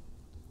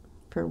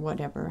for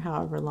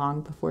however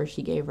long before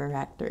she gave her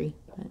Act 3.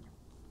 But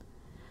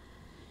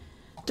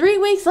 3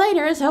 weeks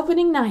later is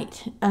opening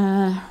night.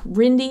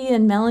 Rindy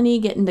and Melanie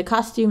get into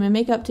costume and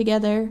makeup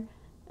together.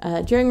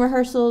 During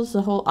rehearsals,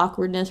 the whole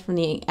awkwardness from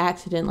the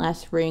accident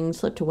last spring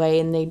slipped away,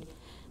 and they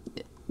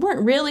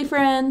weren't really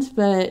friends,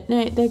 but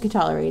they could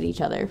tolerate each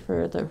other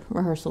for the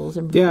rehearsals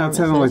and performances.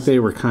 Yeah, it sounded like they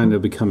were kind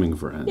of becoming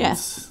friends.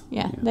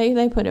 Yeah.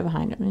 They put it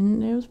behind them,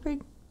 and it was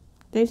pretty.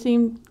 They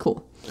seemed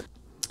cool.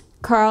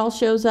 Carl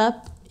shows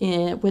up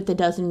with a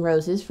dozen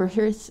roses for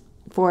his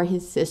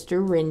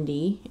sister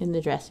Rindy in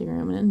the dressing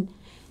room, and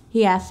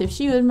he asks if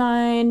she would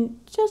mind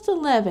just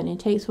 11 and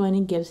takes one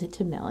and gives it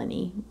to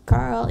Melanie.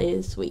 Carl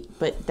is sweet,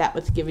 but that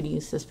was giving you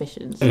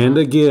suspicions. And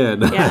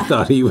again, I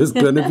thought he was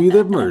going to be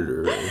the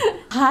murderer.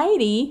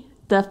 Heidi,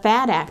 the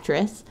fat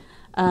actress,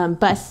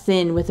 busts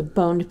in with a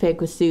bone to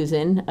pick with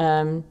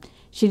Susan.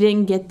 She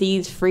didn't get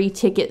these free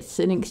tickets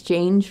in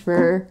exchange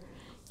for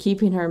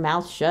keeping her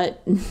mouth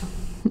shut,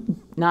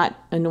 not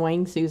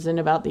annoying Susan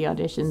about the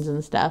auditions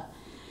and stuff.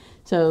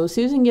 So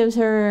Susan gives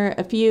her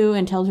a few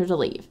and tells her to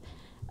leave.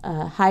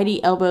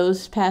 Heidi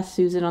elbows past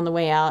Susan on the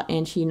way out,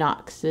 and she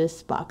knocks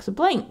this box of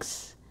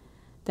blanks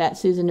that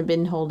Susan had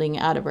been holding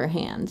out of her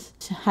hands.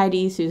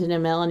 Heidi, Susan,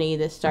 and Melanie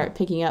that start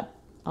picking up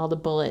all the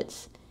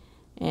bullets.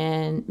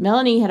 And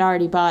Melanie had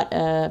already bought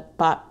a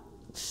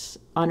box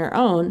on her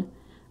own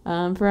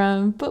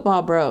from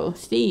football bro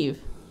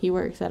Steve. He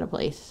works at a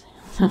place.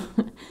 So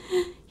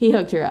he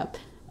hooked her up.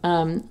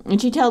 And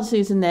she tells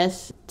Susan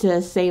this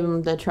to save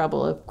him the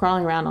trouble of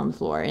crawling around on the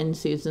floor. And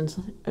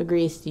Susan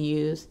agrees to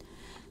use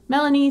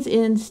Melanie's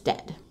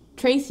instead.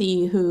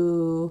 Tracy,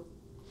 who...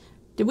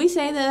 Did we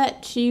say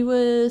that she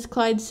was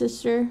Clyde's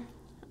sister?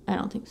 I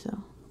don't think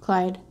so.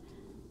 Clyde,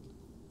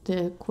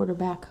 the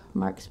quarterback,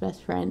 Mark's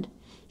best friend.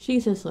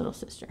 She's his little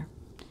sister.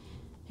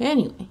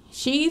 Anyway,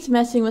 she's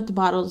messing with the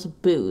bottles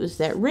of booze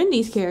that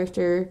Rindy's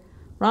character,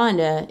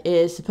 Rhonda,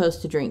 is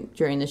supposed to drink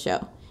during the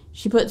show.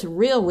 She puts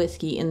real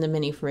whiskey in the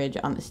mini fridge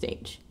on the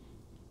stage.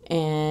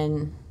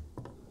 And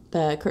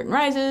the curtain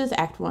rises,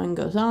 Act 1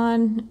 goes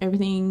on,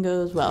 everything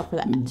goes well for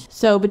that.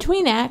 So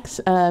between acts,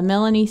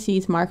 Melanie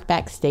sees Mark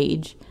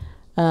backstage.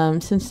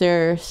 Since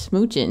they're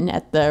smooching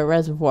at the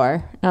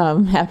reservoir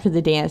after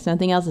the dance,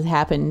 nothing else has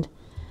happened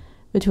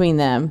between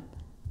them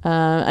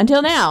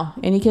until now.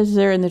 And he kisses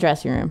her in the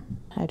dressing room.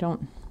 I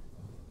don't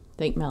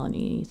think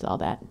Melanie needs all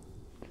that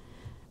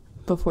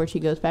before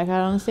she goes back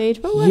out on the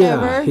stage, but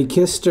whatever. Yeah, he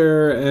kissed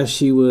her as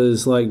she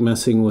was like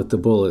messing with the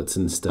bullets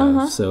and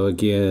stuff. So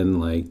again,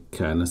 like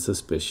kind of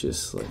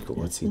suspicious. Like,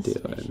 what's he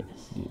doing?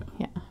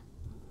 Yeah.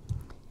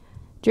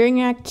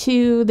 During Act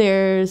 2,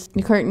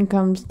 the curtain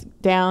comes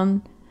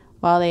down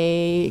while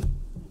they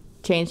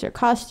change their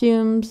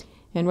costumes,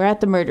 and we're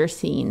at the murder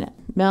scene.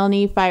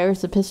 Melanie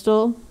fires a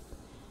pistol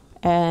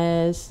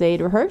as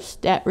they'd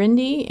rehearsed at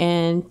Rindy,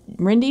 and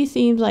Rindy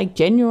seems like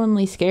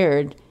genuinely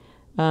scared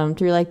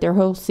through like their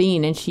whole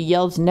scene, and she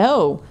yells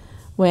no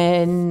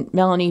when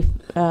Melanie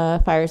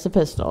fires a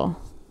pistol.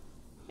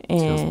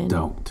 And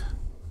don't.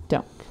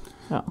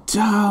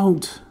 Oh.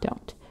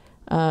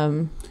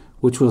 Don't.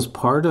 Which was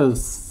part of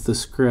the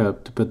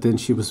script, but then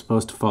she was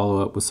supposed to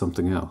follow up with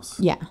something else.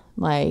 Yeah,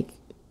 like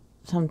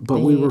something. But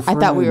we were friends. I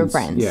thought we were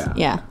friends.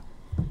 Yeah.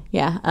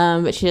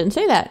 But she didn't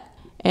say that.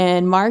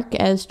 And Mark,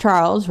 as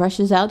Charles,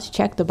 rushes out to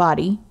check the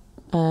body,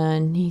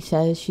 and he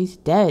says she's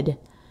dead.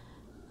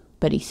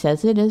 But he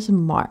says it as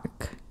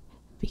Mark,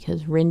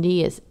 because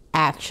Rindy has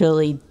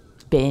actually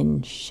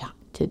been shot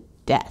to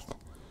death.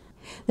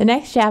 The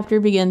next chapter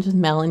begins with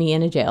Melanie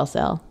in a jail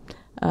cell.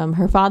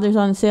 Her father's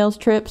on a sales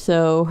trip,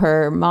 so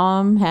her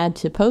mom had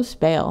to post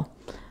bail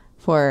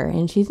for her,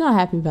 and she's not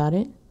happy about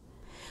it.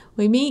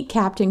 We meet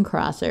Captain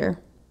Crosser.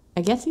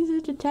 I guess he's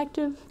a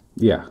detective?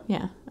 Yeah.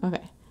 Yeah,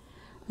 okay.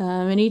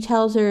 And he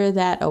tells her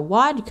that a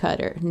wad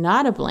cutter,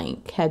 not a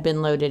blank, had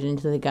been loaded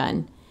into the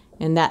gun,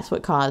 and that's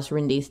what caused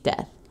Rindy's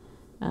death.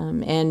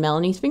 And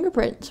Melanie's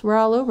fingerprints were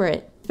all over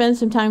it. Spend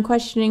some time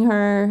questioning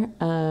her,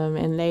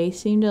 and they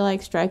seem to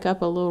like strike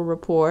up a little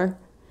rapport,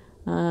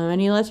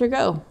 and he lets her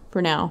go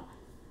for now.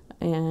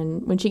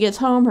 And when she gets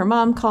home, her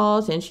mom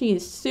calls, and she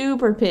is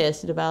super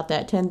pissed about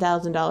that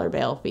 $10,000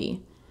 bail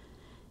fee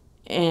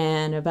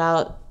and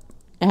about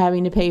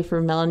having to pay for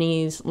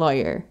Melanie's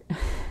lawyer.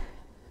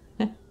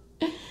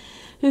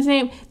 His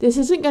name, this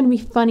isn't going to be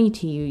funny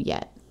to you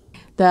yet.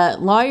 The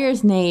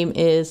lawyer's name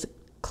is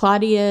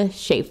Claudia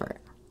Schaefer.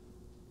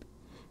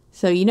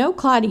 So you know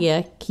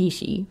Claudia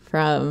Kishi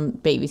from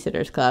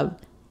Babysitter's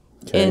Club.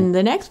 Okay. In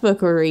the next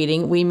book we're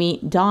reading, we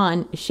meet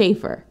Dawn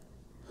Schaefer.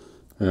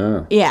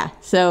 Oh. Yeah,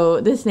 so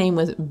this name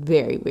was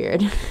very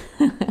weird.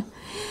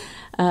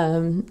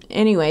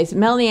 Anyways,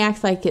 Melanie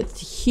acts like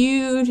it's a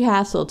huge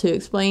hassle to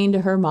explain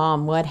to her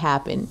mom what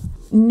happened.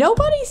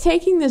 Nobody's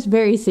taking this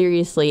very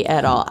seriously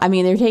at all. I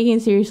mean, they're taking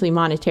it seriously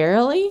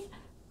monetarily,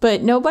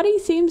 but nobody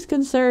seems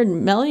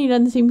concerned. Melanie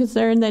doesn't seem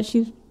concerned that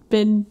she's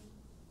been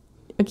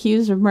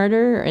accused of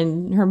murder,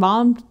 and her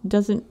mom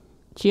doesn't.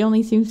 She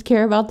only seems to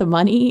care about the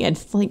money, and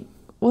it's like,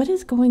 what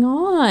is going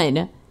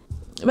on?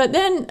 But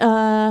then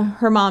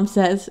her mom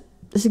says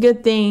it's a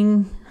good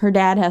thing her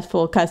dad has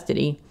full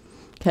custody,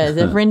 because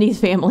if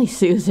Rindy's family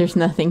sues, there's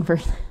nothing for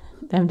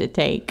them to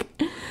take.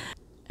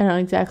 I don't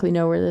exactly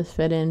know where this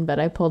fit in, but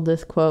I pulled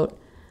this quote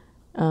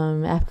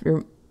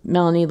after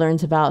Melanie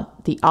learns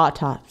about the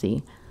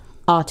autopsy.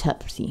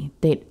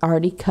 They'd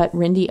already cut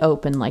Rindy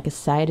open like a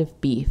side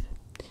of beef,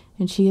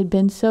 and she had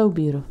been so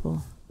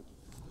beautiful.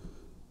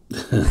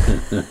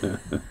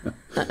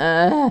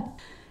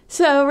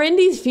 So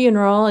Rindy's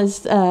funeral is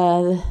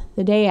the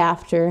day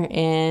after,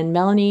 and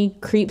Melanie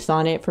creeps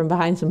on it from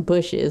behind some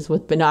bushes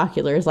with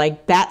binoculars.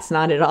 Like, that's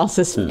not at all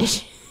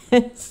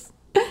suspicious.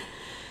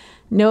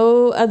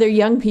 No other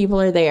young people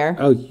are there.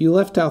 Oh, you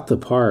left out the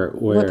part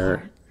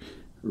where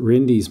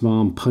Rindy's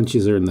mom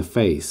punches her in the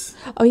face.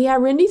 Oh, yeah,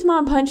 Rindy's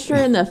mom punched her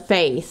in the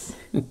face.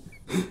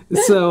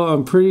 So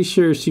I'm pretty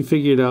sure she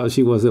figured out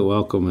she wasn't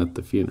welcome at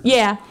the funeral.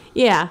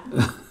 Yeah.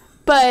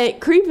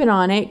 But creeping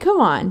on it, come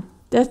on.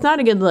 That's not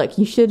a good look.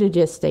 You should have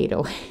just stayed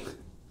away.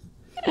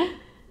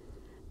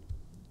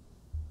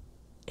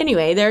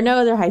 Anyway, there are no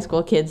other high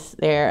school kids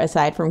there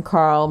aside from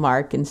Carl,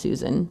 Mark, and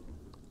Susan.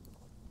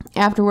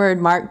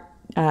 Afterward,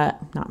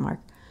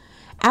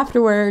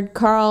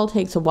 Carl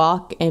takes a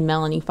walk and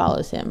Melanie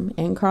follows him.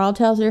 And Carl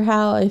tells her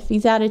how if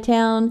he's out of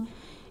town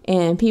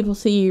and people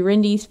see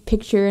Rindy's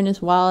picture in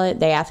his wallet,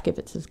 they ask if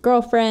it's his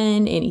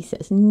girlfriend, and he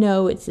says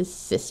no, it's his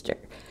sister.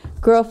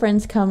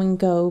 Girlfriends come and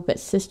go, but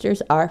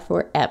sisters are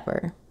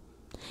forever.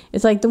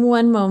 It's like the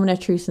one moment of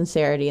true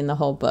sincerity in the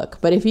whole book.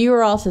 But if you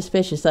were all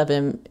suspicious of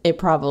him, it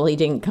probably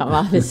didn't come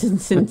off as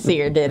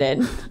sincere, did it?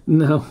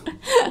 No.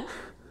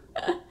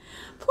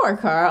 Poor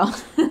Carl.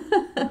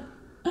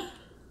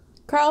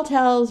 Carl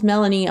tells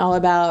Melanie all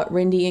about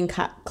Rindy and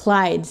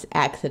Clyde's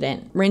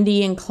accident.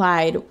 Rindy and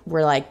Clyde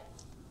were like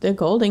the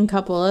golden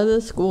couple of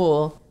the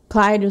school.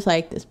 Clyde was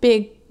like this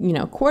big,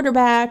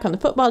 quarterback on the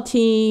football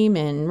team,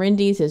 and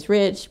Rindy's his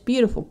rich,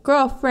 beautiful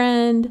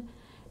girlfriend.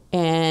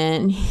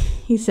 And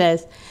he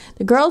says,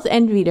 the girls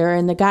envied her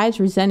and the guys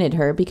resented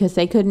her because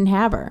they couldn't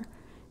have her.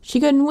 She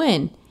couldn't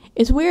win.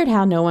 It's weird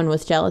how no one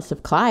was jealous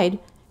of Clyde.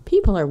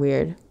 People are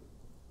weird.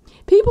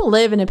 People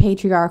live in a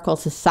patriarchal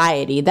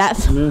society.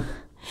 That's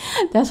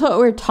what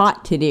we're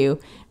taught to do.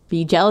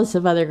 Be jealous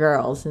of other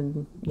girls.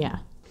 And yeah.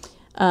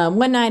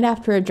 One night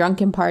after a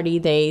drunken party,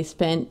 they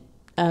spent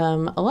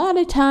a lot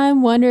of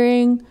time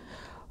wondering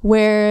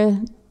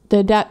where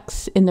the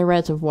ducks in the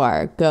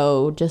reservoir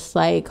go, just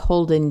like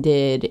Holden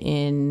did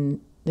in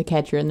The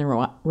Catcher in the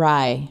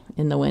Rye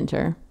in the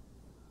winter.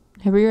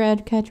 Have you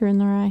read Catcher in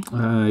the Rye?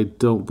 I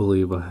don't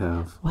believe I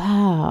have.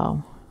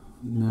 Wow.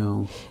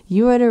 No.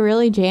 You would have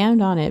really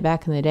jammed on it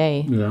back in the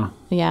day. Yeah.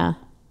 Yeah.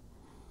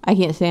 I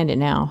can't stand it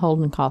now.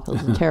 Holden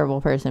Caulfield's a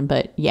terrible person,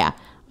 but yeah,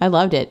 I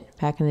loved it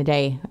back in the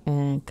day,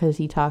 and because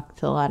he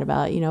talked a lot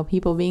about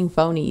people being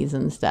phonies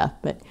and stuff.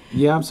 But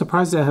yeah, I'm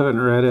surprised I haven't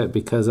read it,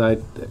 because I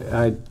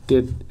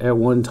did at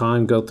one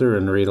time go through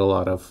and read a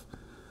lot of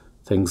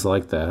things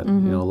like that.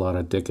 Mm-hmm. A lot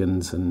of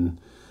Dickens and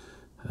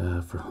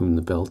For Whom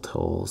the Bell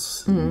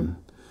Tolls, and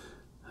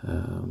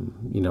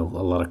a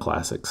lot of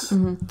classics.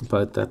 Mm-hmm.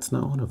 But that's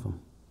not one of them.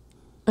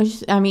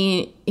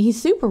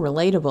 He's super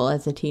relatable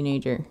as a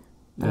teenager.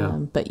 Yeah.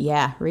 But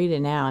yeah, read it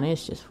now, and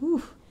it's just,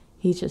 whew,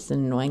 he's just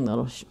an annoying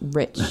little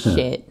rich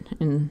shit.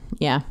 And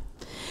yeah.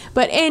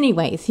 But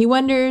anyways, he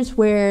wonders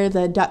where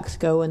the ducks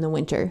go in the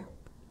winter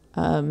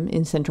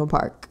in Central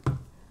Park.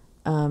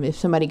 If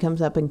somebody comes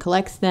up and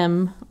collects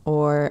them,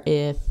 or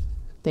if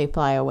they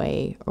fly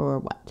away, or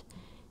what.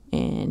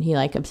 And he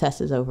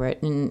obsesses over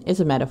it. And it's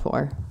a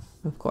metaphor,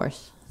 of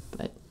course,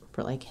 but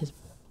for his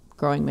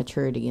growing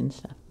maturity and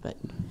stuff. But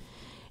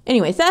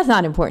anyways, that's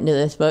not important to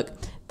this book.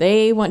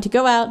 They want to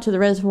go out to the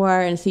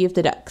reservoir and see if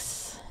the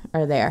ducks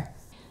are there.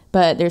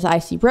 But there's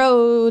icy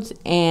roads,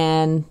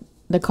 and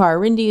the car,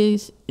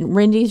 Rindy's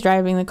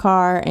driving the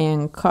car,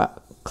 and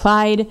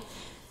Clyde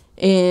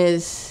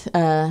is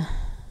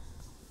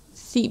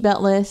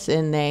seatbeltless,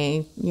 and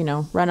they,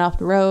 run off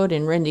the road,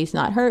 and Rindy's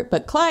not hurt,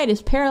 but Clyde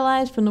is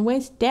paralyzed from the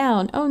waist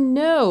down. Oh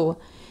no.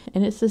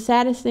 And it's the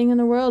saddest thing in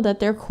the world that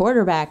their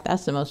quarterback,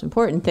 that's the most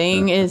important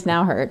thing, is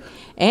now hurt.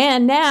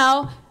 And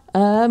now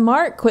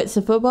Mark quits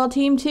the football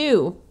team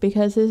too,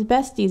 because his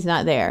bestie's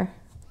not there.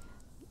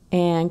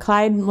 And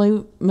Clyde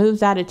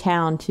moves out of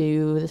town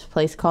to this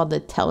place called the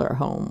Teller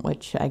Home,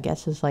 which I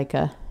guess is like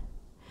a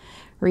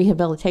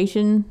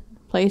rehabilitation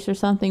place or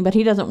something, but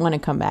he doesn't want to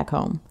come back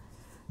home.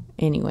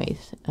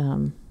 Anyways,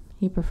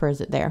 he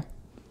prefers it there.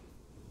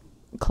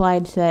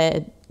 Clyde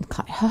said,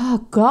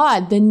 oh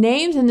God, the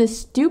names in this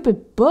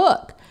stupid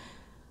book.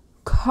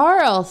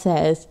 Carl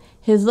says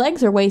his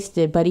legs are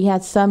wasted, but he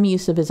has some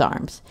use of his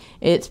arms.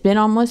 It's been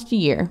almost a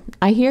year.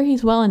 I hear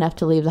he's well enough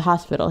to leave the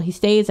hospital. He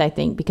stays, I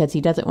think, because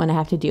he doesn't want to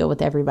have to deal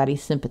with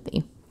everybody's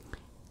sympathy.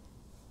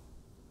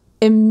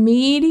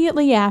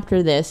 Immediately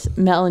after this,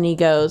 Melanie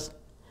goes,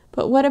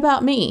 but what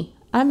about me?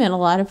 I'm in a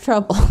lot of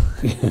trouble.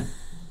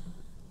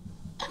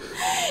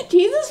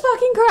 Jesus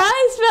fucking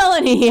Christ,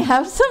 Melanie.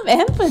 Have some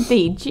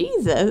empathy.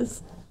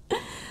 Jesus.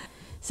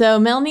 So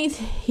Melanie's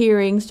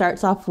hearing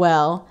starts off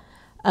well.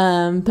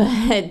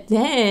 But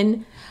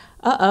then,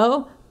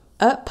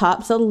 up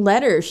pops a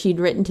letter she'd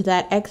written to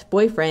that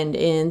ex-boyfriend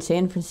in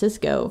San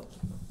Francisco.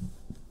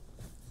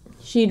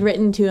 She'd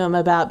written to him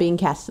about being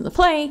cast in the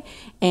play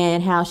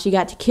and how she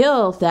got to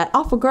kill that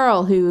awful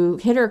girl who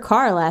hit her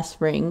car last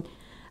spring.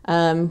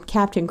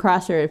 Captain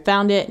Crosser had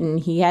found it and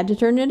he had to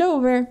turn it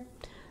over.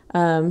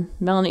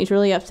 Melanie's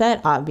really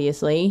upset,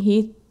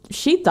 obviously.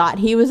 She thought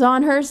he was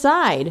on her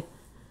side.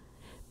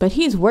 But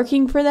he's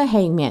working for the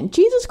hangman.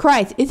 Jesus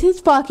Christ, it's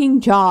his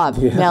fucking job,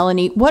 yeah.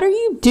 Melanie. What are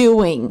you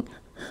doing?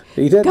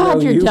 He doesn't know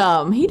God, you're you.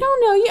 dumb. He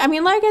don't know you. I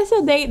mean, like I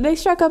said, they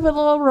struck up a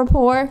little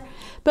rapport.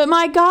 But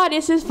my God,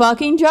 it's his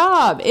fucking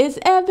job. It's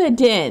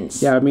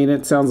evidence. Yeah, I mean,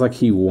 it sounds like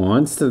he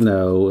wants to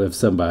know if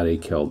somebody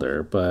killed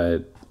her,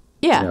 but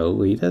yeah,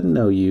 he doesn't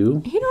know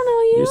you. He don't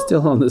know you. You're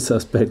still on the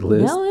suspect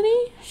list.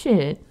 Melanie?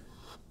 Shit.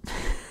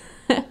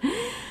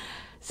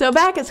 So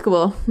back at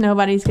school,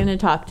 nobody's going to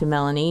talk to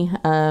Melanie.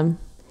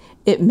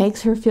 It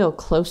makes her feel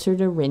closer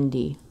to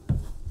Rindy.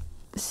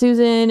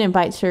 Susan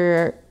invites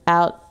her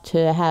out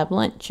to have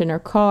lunch in her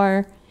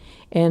car,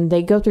 And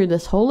they go through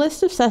this whole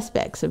list of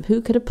suspects of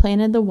who could have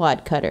planted the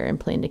wad cutter and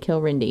planned to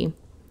kill Rindy.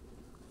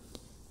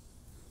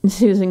 And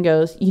Susan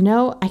goes,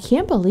 I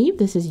can't believe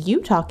this is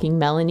you talking,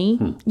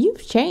 Melanie.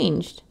 You've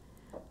changed.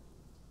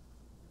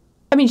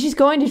 I mean, she's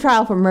going to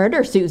trial for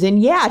murder, Susan.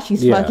 Yeah,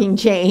 she's fucking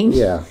changed.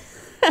 Yeah,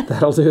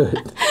 that'll do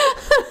it.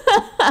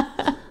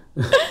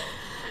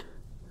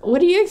 What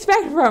do you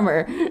expect from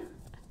her?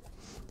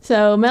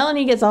 So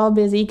Melanie gets all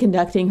busy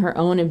conducting her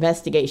own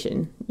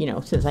investigation,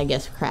 since I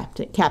guess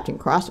Captain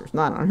Crosser's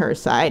not on her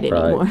side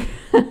anymore.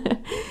 Right.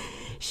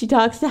 She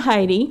talks to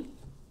Heidi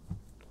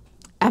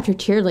after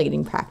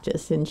cheerleading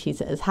practice, and she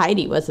says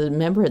Heidi was a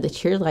member of the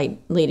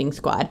cheerleading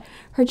squad,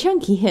 her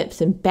chunky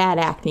hips and bad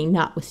acting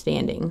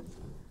notwithstanding.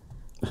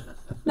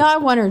 Now I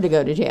want her to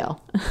go to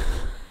jail.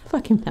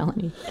 Fucking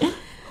Melanie.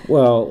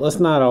 Well, let's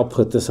not all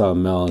put this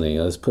on Melanie.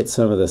 Let's put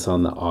some of this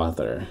on the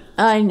author.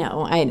 I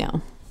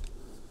know.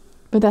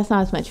 But that's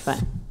not as much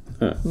fun.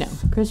 Huh. No,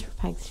 Christopher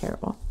Pike's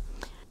terrible.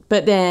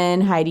 But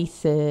then Heidi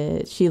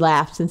says, she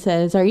laughs and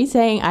says, are you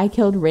saying I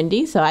killed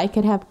Rindy so I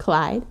could have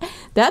Clyde?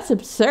 That's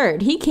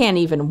absurd. He can't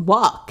even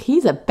walk.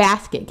 He's a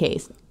basket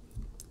case.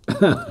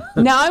 Now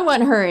I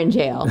want her in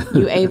jail,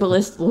 you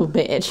ableist little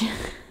bitch.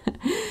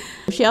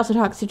 She also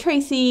talks to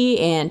Tracy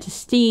and to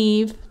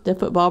Steve, the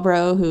football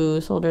bro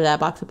who sold her that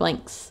box of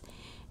blanks.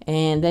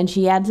 And then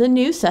she adds a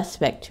new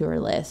suspect to her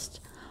list.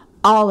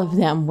 All of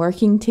them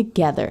working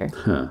together.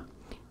 Huh.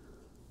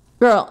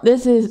 Girl,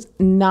 this is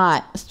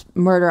not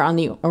Murder on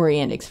the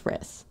Orient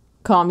Express.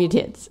 Calm your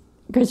tits.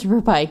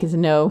 Christopher Pike is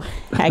no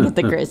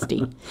Agatha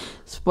Christie.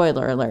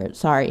 Spoiler alert.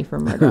 Sorry for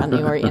Murder on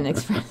the Orient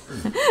Express.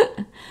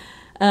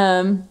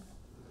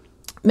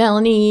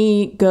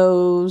 Melanie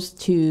goes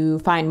to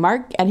find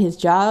Mark at his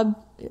job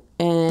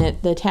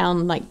at the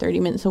town like 30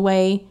 minutes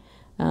away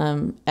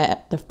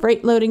at the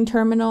freight loading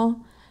terminal.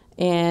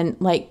 And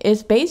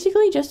it's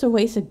basically just a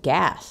waste of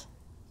gas.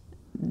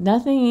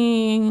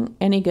 Nothing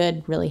any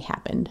good really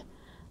happened.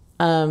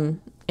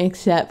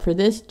 Except for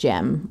this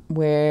gem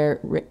where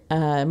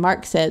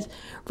Mark says,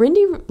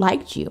 Rindy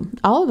liked you.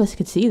 All of us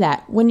could see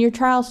that. When your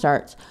trial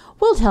starts,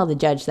 we'll tell the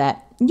judge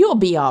that. You'll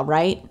be all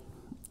right.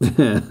 Is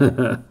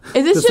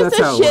this just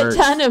a shit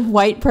ton of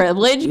white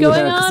privilege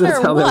going on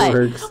or what?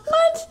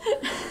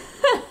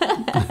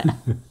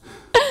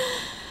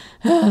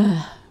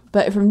 What?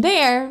 But from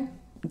there,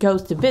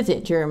 goes to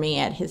visit Jeremy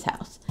at his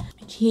house.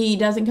 He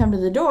doesn't come to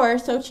the door,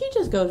 so she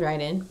just goes right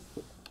in.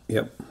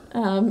 Yep.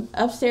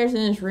 Upstairs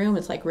in his room,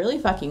 it's really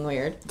fucking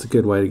weird. It's a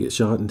good way to get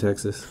shot in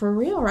Texas. For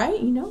real, right?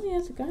 He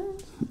has a gun.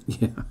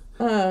 Yeah.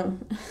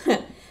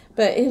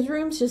 But his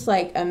room's just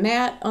a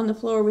mat on the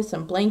floor with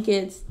some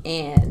blankets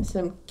and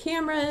some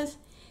cameras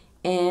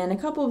and a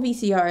couple of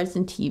VCRs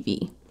and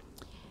TV.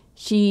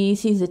 She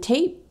sees a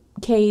tape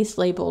case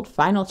labeled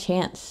Final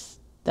Chance.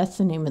 That's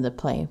the name of the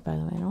play, by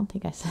the way. I don't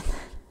think I said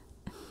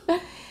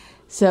that.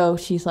 So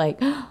she's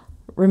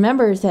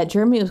remembers that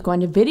Jeremy was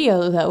going to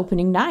video the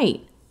opening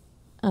night.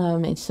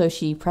 And so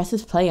she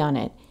presses play on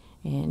it.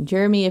 And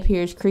Jeremy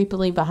appears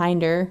creepily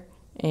behind her.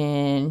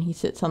 And he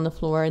sits on the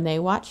floor and they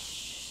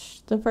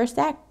watch the first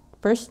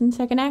and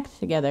second act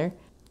together.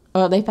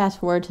 Oh, they fast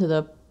forward to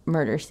the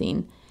murder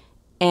scene.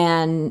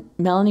 And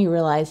Melanie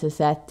realizes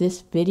that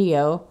this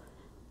video,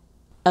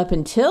 up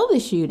until the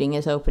shooting,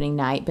 is opening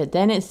night. But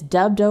then it's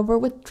dubbed over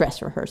with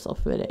dress rehearsal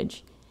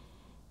footage.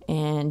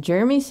 And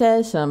Jeremy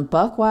says some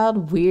buck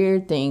wild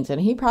weird things.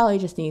 And he probably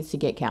just needs to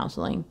get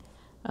counseling.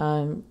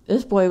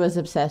 This boy was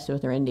obsessed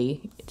with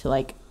Rindy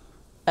to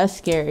a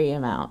scary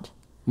amount.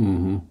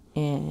 Mm-hmm.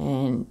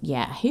 And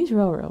yeah, he's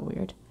real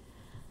weird.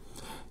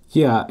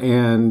 Yeah,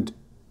 and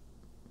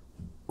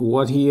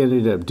what he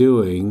ended up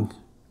doing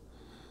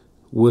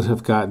would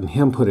have gotten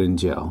him put in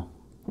jail.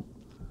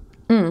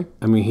 I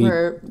mean, he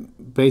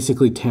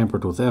basically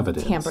tampered with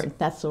evidence. Tampered,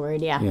 that's the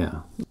word, yeah.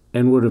 Yeah,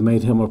 and would have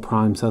made him a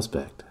prime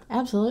suspect.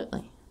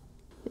 Absolutely.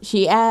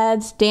 She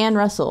adds Dan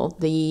Russell,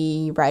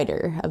 the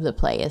writer of the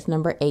play, as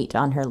number 8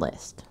 on her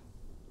list.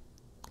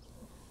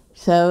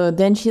 So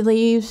then she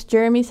leaves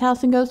Jeremy's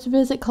house and goes to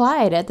visit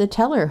Clyde at the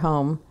Teller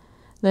home.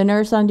 The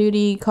nurse on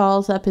duty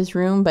calls up his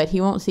room, but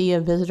he won't see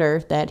a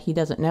visitor that he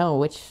doesn't know,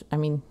 which, I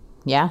mean,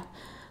 yeah.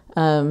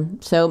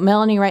 So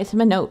Melanie writes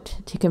him a note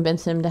to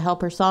convince him to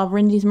help her solve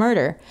Rindy's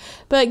murder.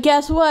 But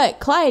guess what?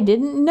 Clyde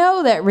didn't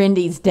know that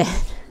Rindy's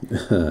dead.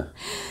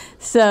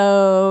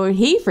 So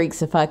he freaks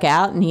the fuck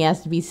out and he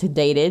has to be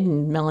sedated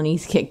and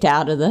Melanie's kicked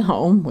out of the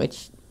home,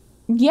 which,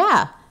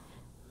 yeah,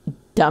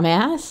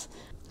 dumbass.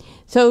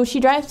 So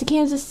she drives to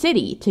Kansas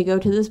City to go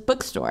to this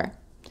bookstore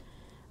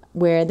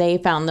where they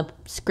found the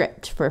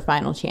script for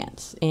Final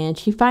Chance. And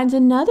she finds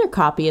another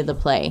copy of the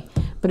play,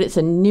 but it's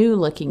a new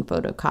looking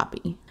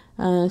photocopy.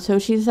 So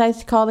she decides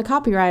to call the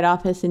copyright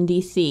office in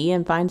D.C.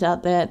 and finds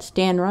out that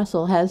Stan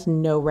Russell has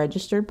no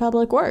registered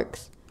public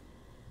works.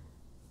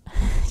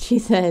 She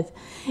says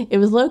it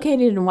was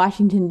located in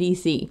Washington,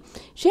 D.C.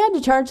 She had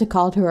to charge the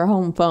call to her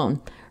home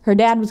phone. Her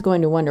dad was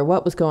going to wonder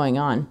what was going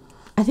on.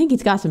 I think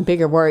he's got some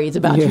bigger worries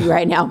about you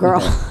right now, girl.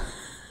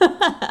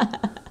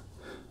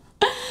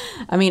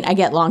 I mean, I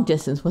get long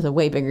distance was a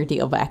way bigger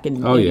deal back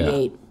in Oh, yeah.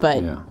 '88,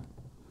 but Yeah.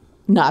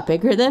 not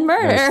bigger than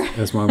murder.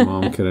 As my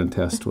mom can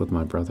attest with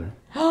my brother.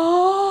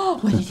 Oh,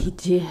 what did he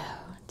do?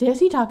 Was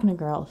he talking to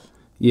girls?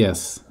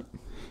 Yes.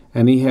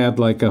 And he had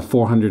like a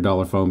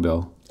 $400 phone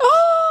bill.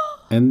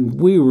 Oh!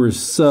 And we were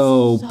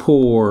so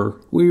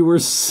poor. We were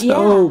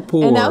so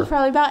poor. And that was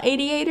probably about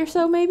 88 or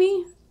so,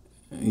 maybe?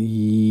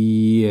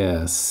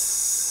 Yes.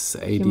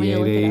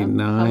 88, 89.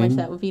 How much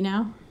that would be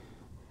now?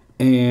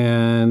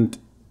 And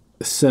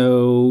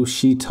so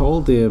she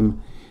told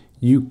him,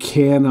 you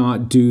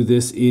cannot do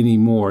this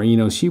anymore. You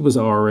know, she was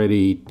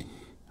working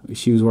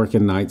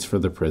nights for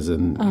the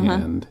prison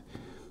and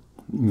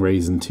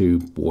raising 2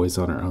 boys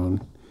on her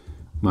own.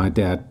 My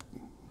dad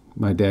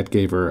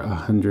gave her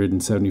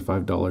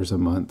 $175 a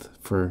month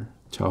for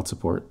child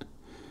support.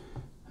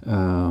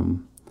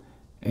 And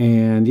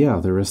yeah,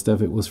 the rest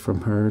of it was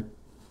from her.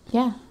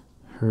 Yeah.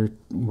 Her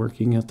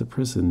working at the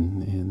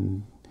prison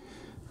and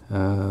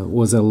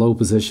was a low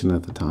position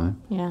at the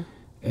time. Yeah.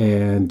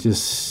 And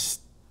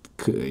just,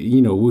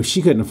 you know,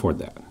 she couldn't afford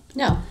that.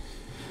 No.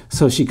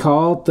 So she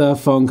called the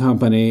phone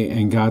company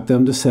and got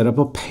them to set up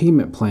a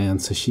payment plan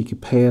so she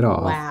could pay it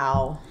off.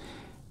 Wow.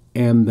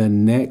 And the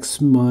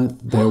next month,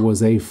 there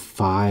was a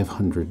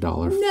 $500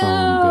 phone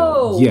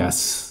bill.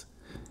 Yes.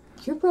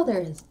 Your brother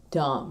is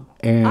dumb.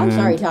 And I'm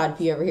sorry, Todd,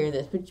 if you ever hear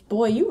this, but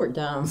boy, you were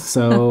dumb.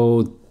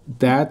 So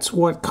that's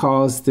what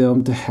caused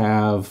them to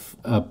have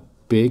a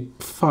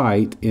big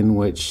fight in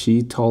which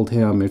she told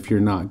him, if you're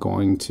not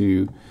going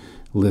to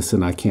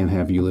listen, I can't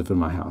have you live in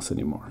my house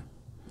anymore.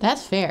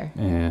 That's fair.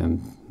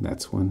 And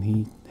that's when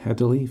he had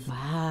to leave.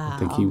 Wow. I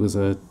think he was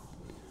a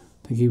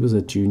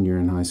junior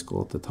in high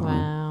school at the time.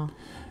 Wow.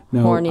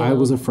 No, Horny I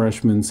was a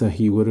freshman, so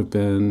he would have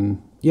been,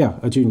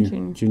 a junior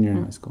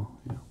in high school.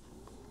 Yeah.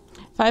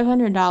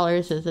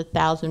 $500 is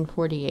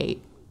 $1,048.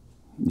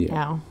 Yeah.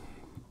 Now.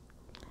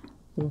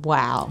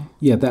 Wow.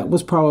 Yeah, that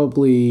was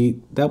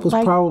probably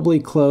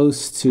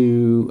close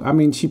to. I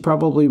mean, she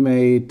probably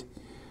made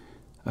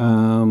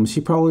about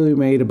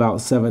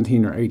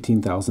 $17,000 or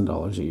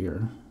 $18,000 a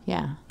year.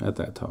 Yeah. At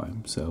that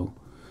time, so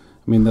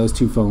I mean, those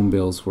 2 phone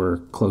bills were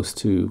close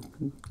to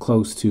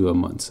a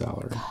month's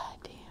salary. God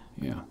damn.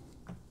 Yeah.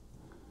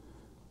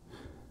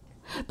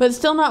 But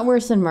still not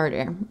worse than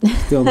murder.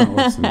 Still not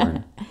worse than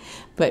murder.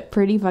 But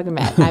pretty fucking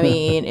bad. I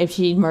mean, if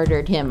she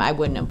murdered him, I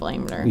wouldn't have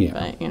blamed her. Yeah.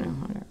 But,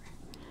 whatever.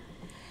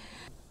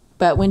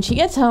 But when she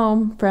gets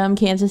home from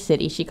Kansas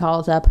City, she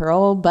calls up her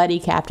old buddy,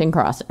 Captain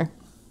Crosser.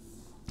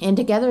 And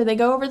together they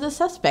go over the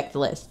suspect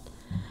list,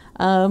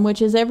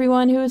 which is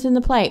everyone who is in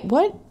the play.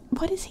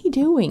 What is he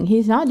doing?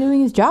 He's not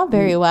doing his job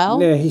very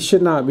well. Yeah, he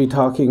should not be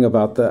talking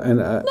about an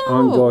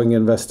ongoing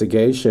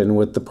investigation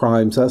with the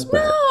prime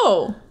suspect.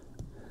 No!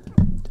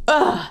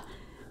 Ugh.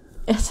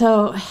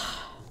 So,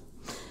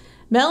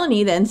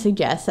 Melanie then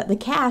suggests that the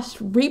cast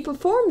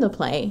re-perform the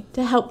play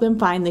to help them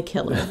find the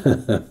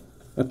killer.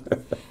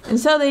 And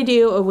so they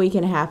do a week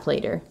and a half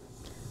later.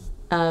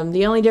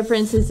 The only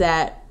difference is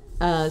that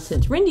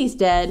since Rindy's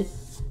dead,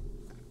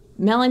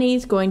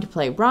 Melanie's going to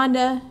play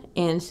Rhonda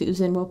and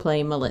Susan will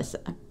play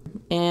Melissa.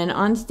 And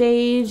on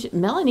stage,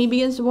 Melanie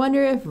begins to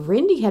wonder if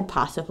Rindy had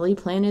possibly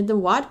planted the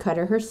wad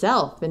cutter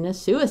herself in a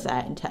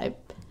suicide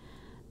type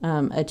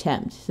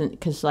attempt,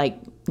 because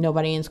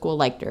nobody in school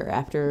liked her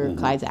after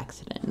Clyde's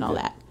accident and all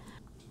that.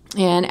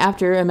 And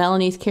after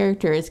Melanie's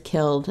character is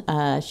killed,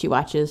 she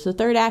watches the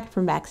 3rd act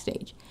from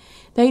backstage.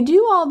 They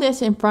do all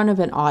this in front of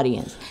an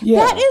audience. Yeah.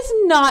 That is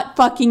not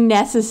fucking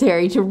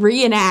necessary to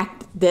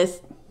reenact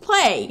this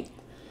play.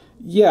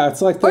 Yeah,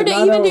 it's like or to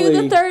even do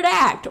the 3rd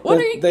act.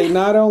 They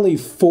not only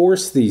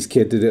force these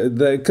kids to do it,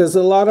 because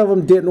a lot of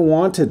them didn't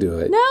want to do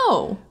it.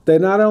 No. They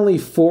not only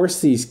force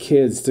these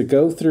kids to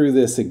go through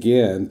this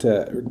again,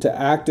 to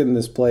act in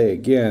this play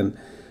again,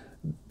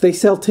 they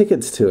sell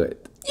tickets to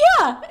it.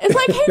 Yeah, it's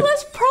like, hey,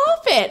 let's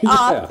profit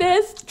off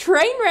this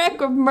train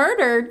wreck of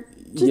murder.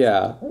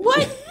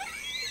 What?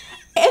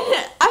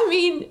 And I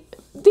mean,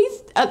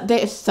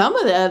 some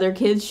of the other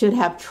kids should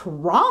have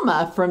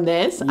trauma from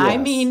this.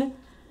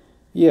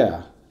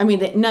 Yes. I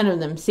mean, none of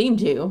them seem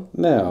to.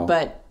 No,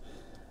 but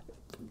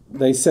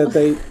they said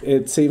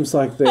it seems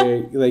like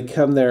they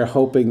come there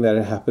hoping that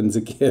it happens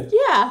again.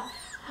 Yeah,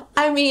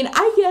 I mean,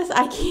 I guess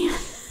I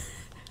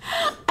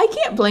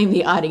can't blame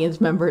the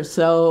audience members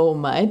so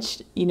much.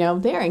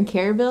 They're in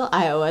Careville,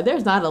 Iowa.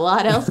 There's not a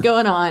lot else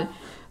going on.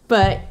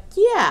 But,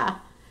 yeah.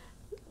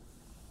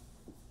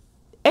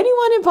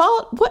 Anyone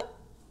involved? What?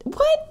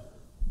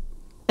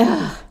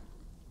 Ugh.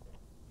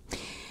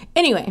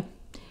 Anyway,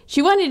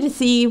 she wanted to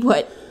see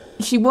what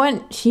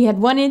she had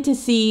wanted to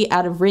see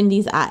out of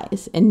Rindy's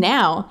eyes. And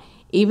now,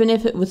 even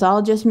if it was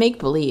all just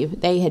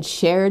make-believe, they had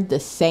shared the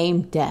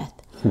same death.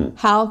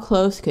 How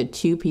close could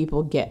 2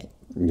 people get?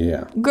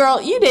 Yeah.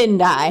 Girl, you didn't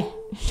die.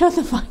 Shut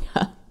the fuck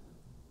up.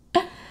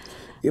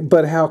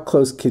 But how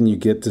close can you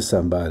get to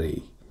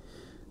somebody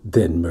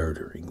than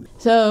murdering?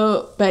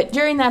 So, but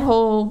during that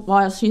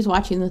while she's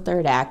watching the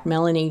 3rd act,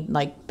 Melanie,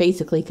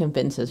 basically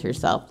convinces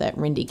herself that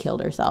Rindy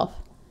killed herself.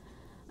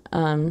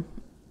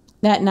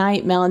 That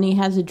night, Melanie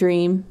has a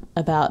dream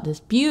about this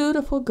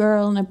beautiful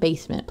girl in a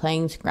basement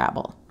playing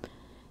Scrabble.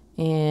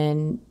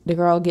 And the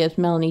girl gives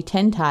Melanie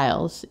 10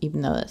 tiles,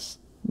 even though that's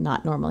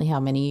not normally how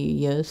many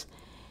you use.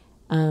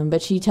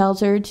 But she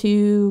tells her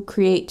to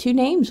create 2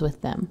 names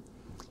with them.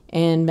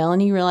 And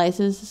Melanie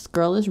realizes this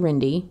girl is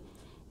Rindy.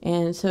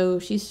 And so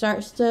she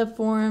starts to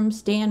form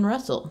Stan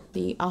Russell,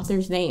 the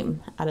author's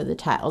name, out of the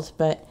tiles.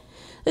 But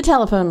the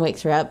telephone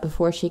wakes her up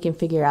before she can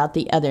figure out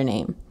the other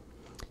name.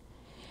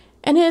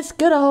 And it's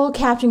good old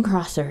Captain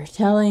Crosser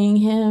telling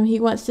him he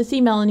wants to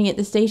see Melanie at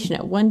the station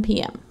at 1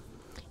 p.m.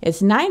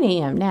 It's 9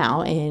 a.m.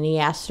 now, and he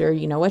asks her,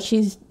 what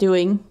she's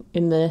doing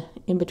in the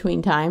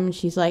in-between time. And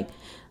she's like,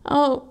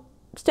 oh,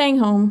 staying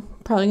home,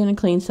 probably going to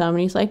clean some.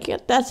 And he's like, yeah,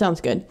 that sounds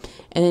good.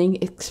 And then he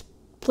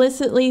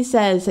explicitly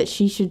says that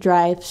she should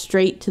drive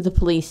straight to the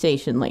police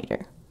station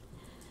later.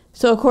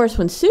 So, of course,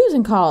 when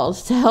Susan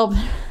calls to help,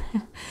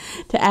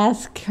 to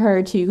ask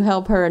her to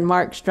help her and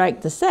Mark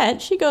strike the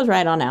set, she goes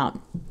right on out.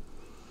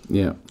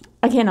 Yeah.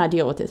 I cannot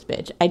deal with this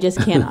bitch. I just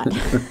cannot.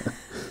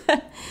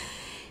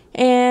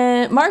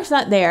 And Mark's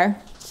not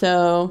there,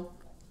 so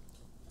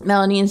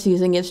Melanie and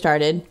Susan get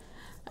started.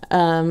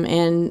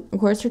 And, of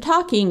course, they're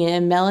talking,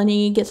 and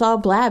Melanie gets all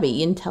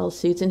blabby and tells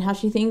Susan how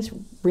she thinks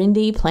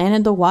Rindy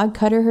planted the wad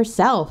cutter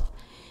herself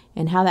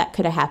and how that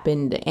could have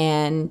happened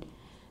and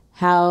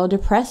how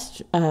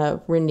depressed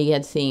Rindy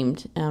had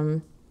seemed.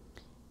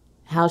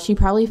 How she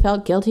probably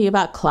felt guilty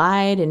about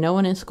Clyde and no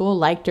one in school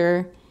liked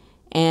her.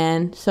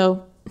 And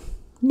so,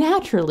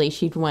 naturally,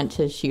 she'd want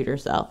to shoot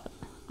herself,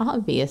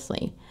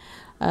 obviously.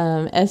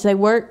 As they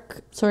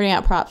work sorting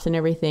out props and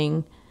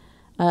everything,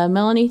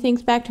 Melanie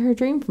thinks back to her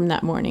dream from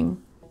that morning,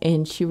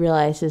 and she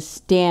realizes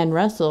Stan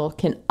Russell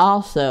can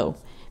also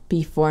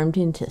be formed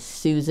into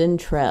Susan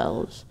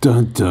Trells.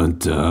 Dun, dun,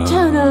 dun.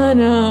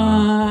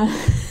 Ta-da-da.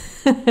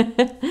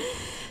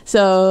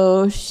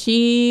 So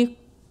she,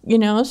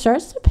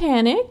 starts to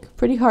panic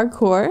pretty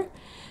hardcore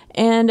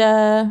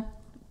and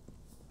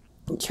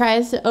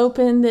tries to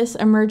open this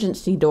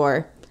emergency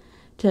door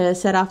to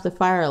set off the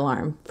fire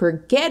alarm,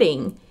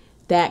 forgetting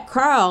that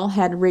Carl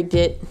had rigged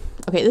it.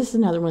 Okay, this is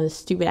another one of the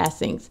stupid ass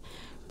things.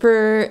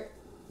 For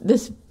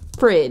this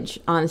fridge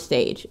on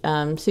stage,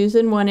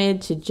 Susan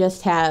wanted to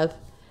just have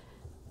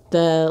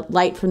the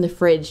light from the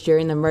fridge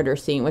during the murder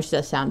scene, which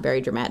does sound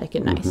very dramatic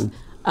and nice.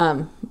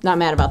 Not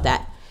mad about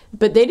that.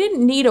 But they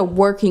didn't need a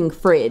working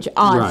fridge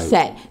on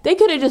set. They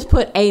could have just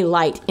put a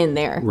light in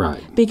there.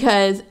 Right.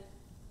 Because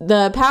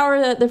the power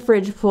that the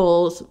fridge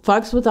pulls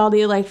fucks with all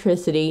the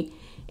electricity,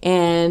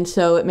 and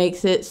so it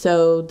makes it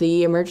so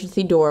the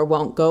emergency door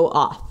won't go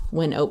off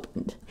when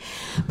opened.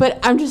 But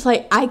I'm just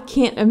like, I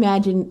can't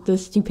imagine the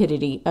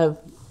stupidity of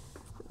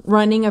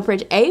running a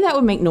fridge. A, that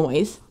would make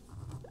noise.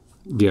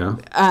 Yeah.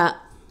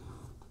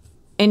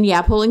 And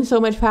yeah, pulling so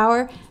much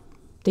power,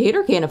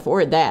 theater can't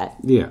afford that.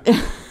 Yeah.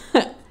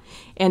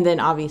 And then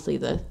obviously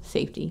the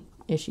safety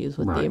issues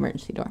with the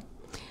emergency door.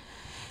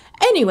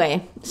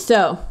 Anyway,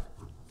 so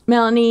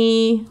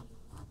Melanie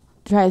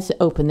tries to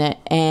open it,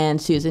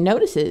 and Susan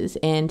notices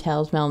and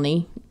tells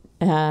Melanie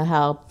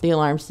how the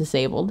alarm's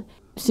disabled.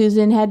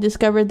 Susan had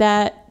discovered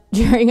that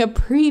during a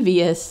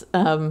previous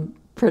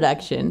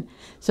production.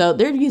 So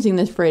they're using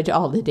this fridge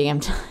all the damn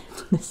time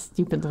on this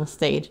stupid little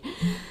stage.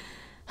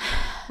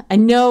 I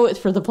know it's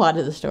for the plot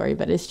of the story,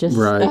 but it's just,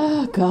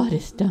 oh God,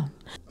 it's dumb.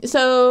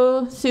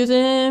 So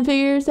Susan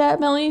figures that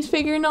Melanie's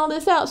figuring all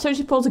this out, so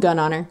she pulls a gun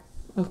on her,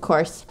 of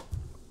course,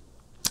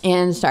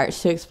 and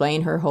starts to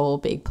explain her whole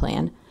big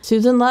plan.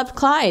 Susan loved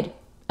Clyde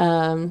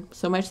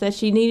so much that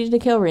she needed to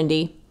kill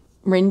Rindy.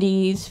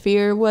 Rindy's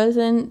fear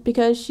wasn't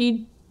because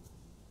she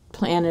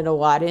planted a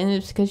wad in,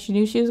 it's because she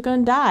knew she was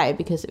going to die,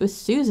 because it was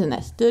Susan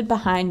that stood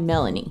behind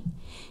Melanie,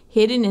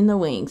 hidden in the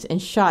wings,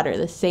 and shot her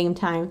the same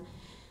time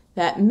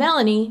that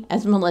Melanie,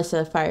 as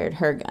Melissa, fired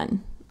her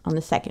gun on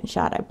the second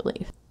shot, I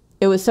believe.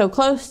 It was so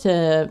close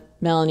to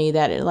Melanie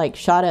that it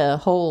shot a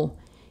hole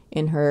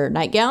in her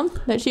nightgown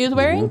that she was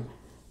wearing.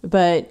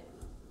 But,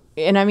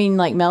 and I mean,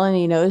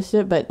 Melanie noticed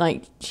it, but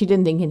she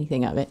didn't think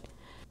anything of it.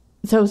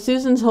 So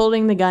Susan's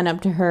holding the gun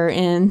up to her,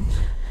 and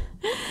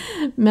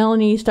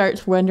Melanie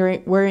starts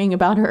worrying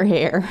about her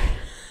hair.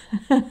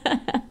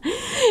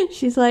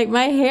 She's like,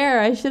 my hair,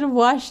 I should have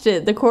washed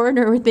it. The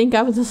coroner would think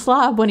I was a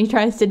slob when he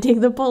tries to take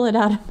the bullet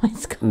out of my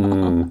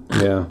skull.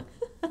 Yeah.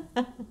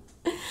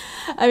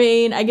 I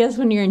mean, I guess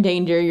when you're in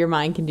danger, your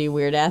mind can do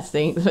weird ass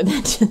things, but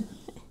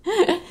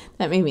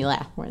that made me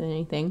laugh more than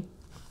anything.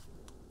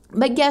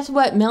 But guess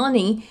what?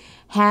 Melanie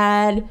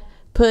had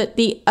put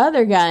the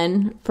other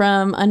gun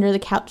from under the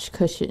couch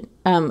cushion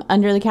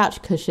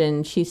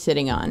she's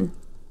sitting on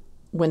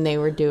when they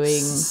were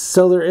doing.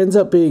 So there ends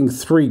up being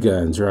 3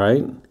 guns,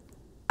 right?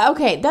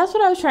 Okay, that's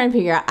what I was trying to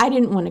figure out. I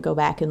didn't want to go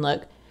back and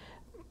look.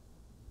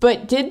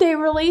 But did they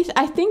release?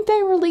 I think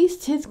they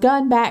released his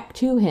gun back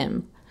to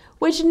him.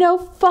 Which, no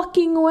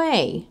fucking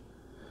way.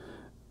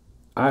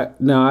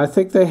 No, I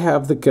think they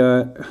have the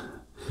gun.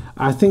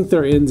 I think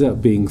there ends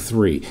up being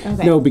 3.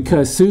 Okay. No,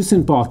 because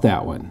Susan bought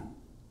that one.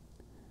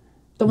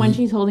 The one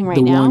she's holding right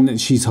the now? The one that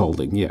she's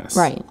holding, yes.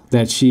 Right.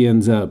 That she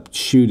ends up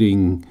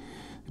shooting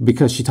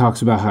because she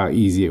talks about how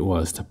easy it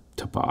was to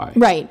buy.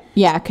 Right.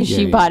 Yeah, because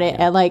she bought it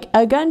at like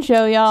a gun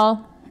show,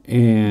 y'all.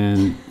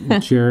 And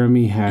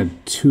Jeremy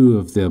had 2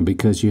 of them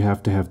because you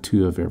have to have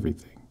 2 of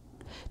everything.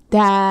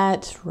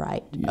 That's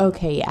right. Yeah.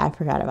 Okay, yeah, I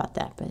forgot about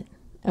that, but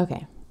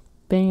okay.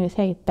 But anyways,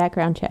 hey,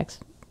 background checks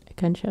at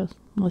gun shows.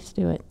 Let's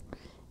do it.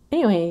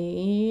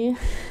 Anyway.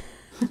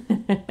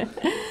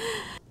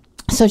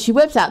 So she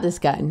whips out this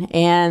gun,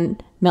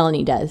 and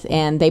Melanie does,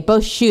 and they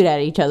both shoot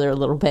at each other a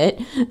little bit,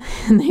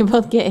 and they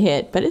both get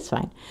hit, but it's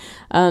fine.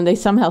 They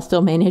somehow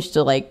still manage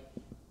to, like,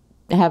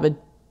 have a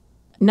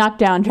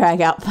knockdown,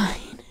 drag-out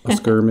fight. A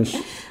skirmish.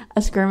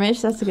 A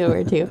skirmish, that's a good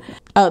word, too.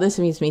 Oh, this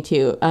amused me,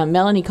 too.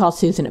 Melanie calls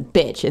Susan a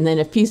bitch, and then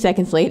a few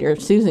seconds later,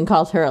 Susan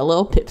calls her a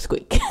little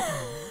pipsqueak.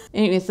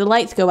 Anyways, the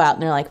lights go out,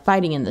 and they're, like,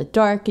 fighting in the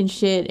dark and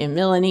shit, and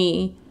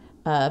Melanie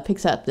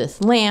picks up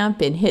this lamp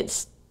and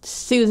hits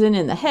Susan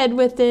in the head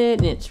with it,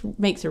 and it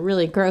makes a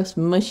really gross,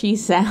 mushy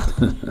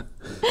sound.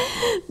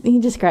 He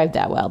described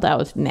that well. That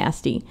was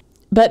nasty.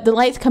 But the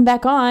lights come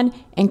back on,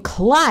 and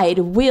Clyde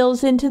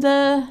wheels into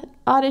the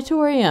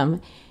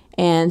auditorium,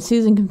 and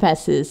Susan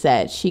confesses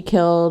that she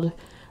killed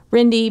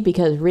Rindy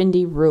because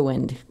Rindy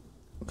ruined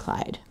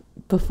Clyde.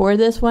 Before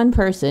this one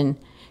person,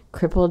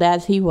 crippled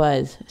as he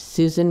was,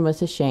 Susan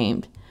was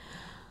ashamed.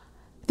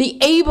 The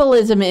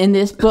ableism in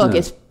this book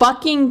is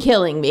fucking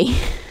killing me.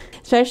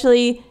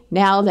 Especially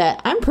now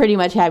that I'm pretty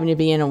much having to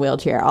be in a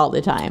wheelchair all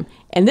the time.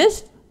 And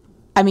this,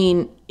 I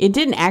mean, it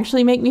didn't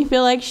actually make me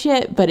feel like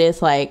shit, but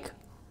it's like,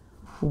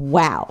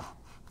 wow.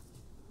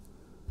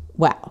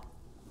 Wow.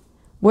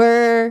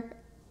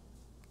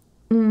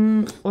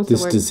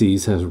 This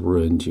disease has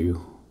ruined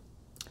you.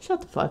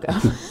 Shut the fuck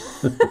up.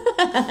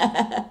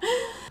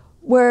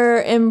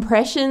 Were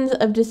impressions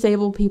of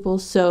disabled people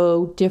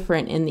so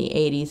different in the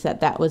 80s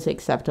that was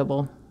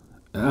acceptable?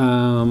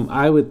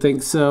 I would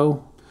think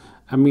so.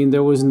 I mean,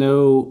 there was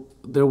no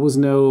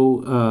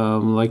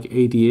like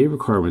ADA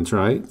requirements,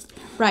 right?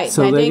 Right.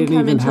 So that didn't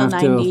come until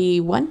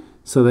 91.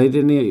 So they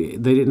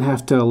didn't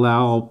have to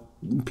allow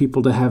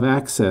people to have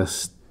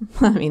access.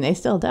 I mean, they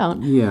still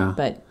don't. Yeah.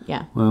 But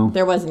yeah. Well,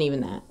 there wasn't even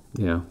that.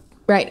 Yeah.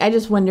 Right. I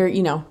just wonder,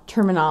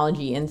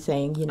 terminology and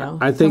saying,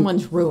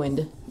 someone's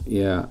ruined.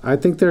 Yeah, I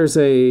think there's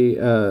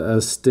a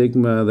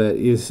stigma that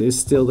is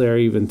still there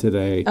even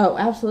today. Oh,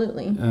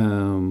 absolutely.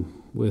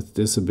 With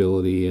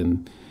disability,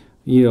 and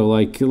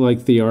like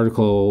the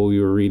article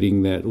we were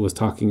reading that was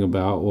talking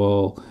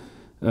about,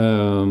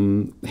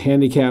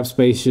 handicapped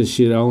spaces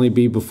should only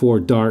be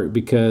before dark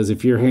because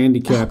if you're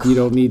handicapped, you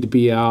don't need to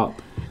be out.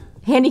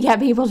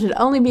 Handicapped people should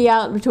only be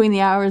out between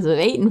the hours of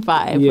 8 and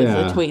 5. Was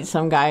a tweet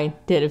some guy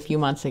did a few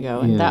months ago,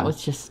 and that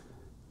was just.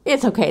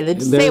 It's okay. The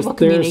disabled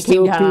community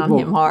came down on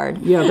him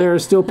hard. Yeah, there are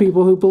still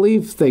people who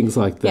believe things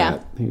like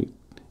that.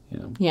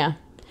 Yeah.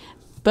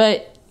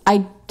 But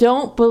I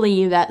don't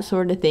believe that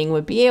sort of thing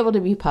would be able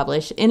to be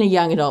published in a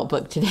young adult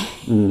book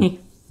today.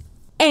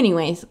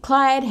 Anyways,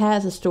 Clyde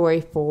has a story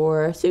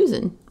for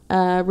Susan.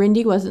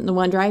 Rindy wasn't the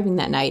one driving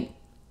that night.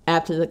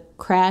 After the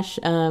crash,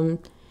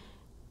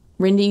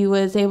 Rindy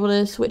was able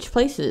to switch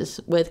places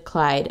with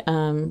Clyde.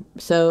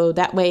 So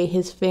that way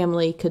his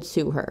family could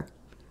sue her.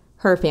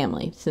 Her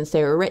family, since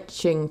they were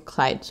rich and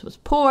Clyde's was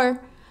poor.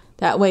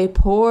 That way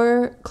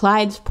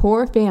Clyde's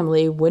poor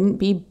family wouldn't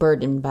be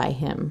burdened by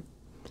him.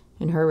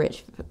 And her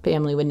rich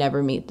family would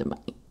never miss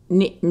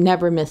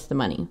the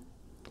money.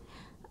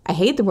 I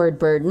hate the word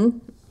burden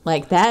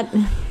like that.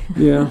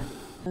 Yeah.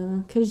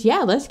 Because,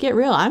 let's get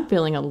real. I'm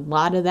feeling a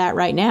lot of that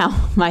right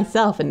now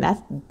myself, and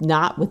that's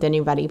not with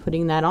anybody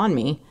putting that on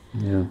me.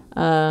 Yeah.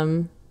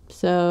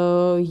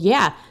 So,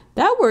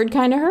 that word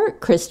kind of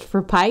hurt.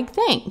 Christopher Pike,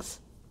 thanks.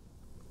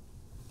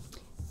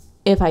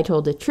 If I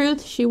told the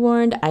truth, she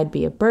warned, I'd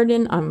be a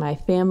burden on my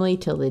family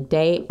till the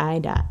day I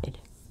died.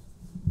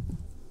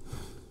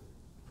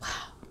 Wow.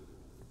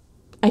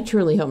 I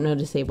truly hope no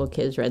disabled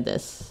kids read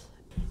this.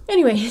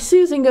 Anyway,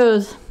 Susan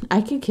goes,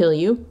 I could kill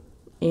you.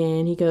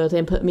 And he goes,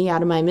 and put me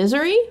out of my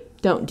misery?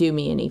 Don't do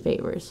me any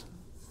favors.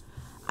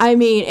 I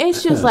mean,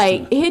 it's just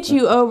like hit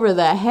you over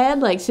the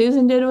head like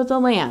Susan did with the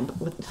lamp.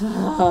 The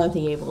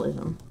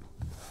ableism.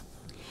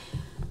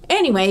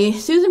 Anyway,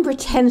 Susan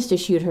pretends to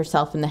shoot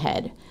herself in the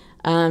head.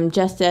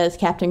 Just as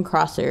Captain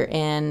Crosser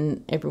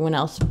and everyone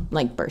else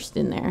burst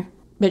in there.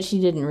 But she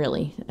didn't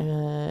really.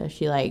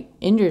 She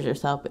injures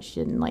herself, but she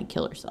didn't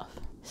kill herself.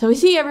 So we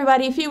see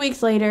everybody a few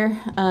weeks later.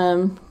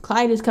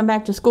 Clyde has come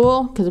back to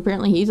school because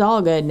apparently he's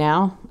all good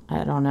now.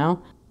 I don't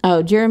know.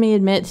 Oh, Jeremy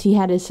admits he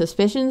had his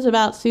suspicions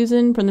about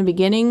Susan from the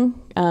beginning,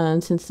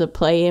 since the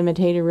play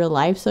imitated real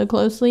life so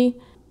closely.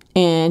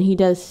 And he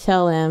does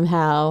tell him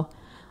how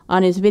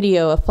on his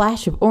video a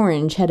flash of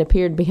orange had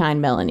appeared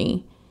behind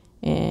Melanie.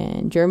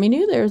 And Jeremy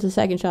knew there was a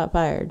second shot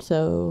fired,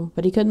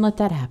 but he couldn't let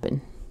that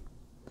happen.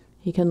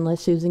 He couldn't let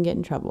Susan get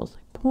in trouble. It's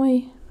like,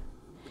 boy.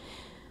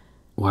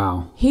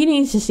 Wow. He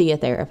needs to see a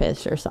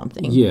therapist or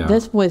something. Yeah.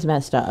 This boy's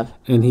messed up.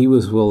 And he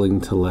was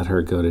willing to let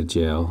her go to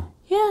jail.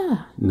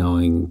 Yeah.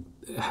 Knowing,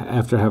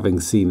 after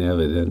having seen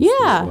evidence,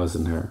 that it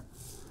wasn't her.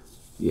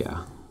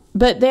 Yeah.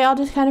 But they all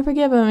just kind of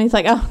forgive him. He's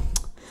like, oh,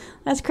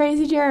 that's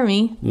crazy,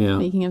 Jeremy. Yeah.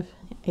 Speaking of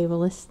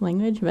ableist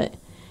language, but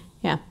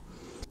yeah.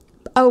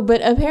 Oh,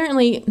 but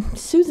apparently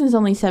Susan's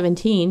only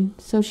 17,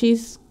 so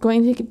she's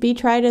going to be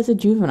tried as a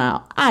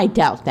juvenile. I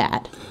doubt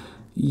that.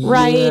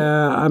 Right?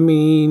 Yeah, I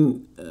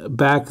mean,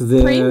 back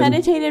then...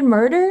 Premeditated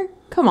murder?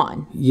 Come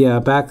on. Yeah,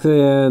 back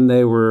then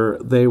they were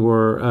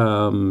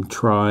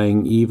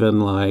trying even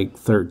like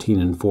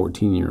 13 and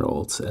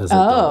 14-year-olds as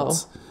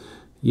adults.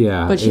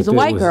 Yeah. But she's a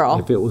white girl.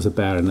 If it was a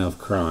bad enough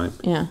crime.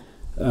 Yeah.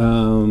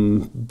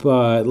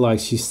 But like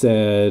she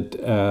said,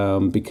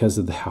 because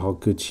of how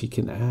good she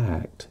can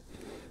act,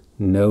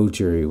 no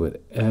jury would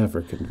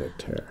ever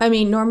convict her. I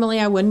mean, normally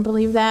I wouldn't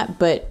believe that,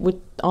 but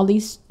with all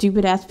these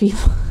stupid ass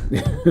people,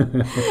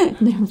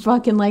 they're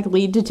fucking like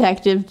lead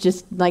detective,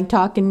 just like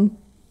talking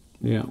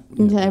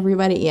to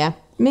everybody. Yeah,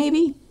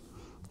 maybe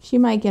she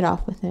might get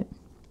off with it.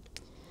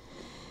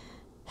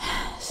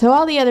 So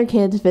all the other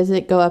kids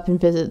go up and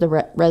visit the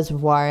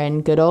reservoir,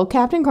 and good old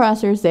Captain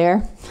Crosser's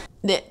there.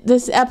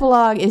 This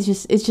epilogue is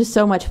just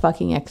so much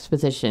fucking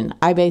exposition.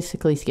 I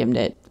basically skimmed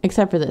it,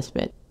 except for this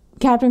bit.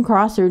 Captain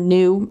Crosser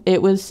knew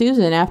it was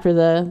Susan after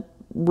the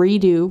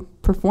redo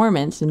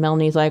performance, and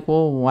Melanie's like,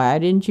 well, why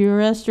didn't you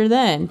arrest her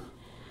then?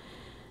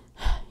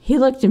 He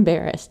looked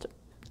embarrassed.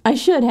 I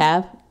should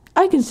have.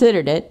 I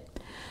considered it.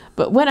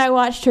 But when I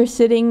watched her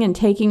sitting and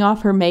taking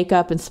off her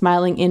makeup and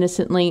smiling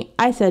innocently,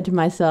 I said to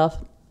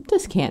myself,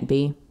 this can't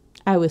be.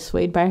 I was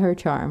swayed by her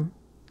charm.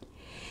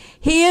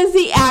 He is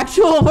the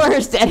actual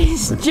worst at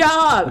his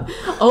job.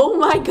 Oh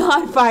my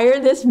God, fire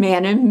this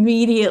man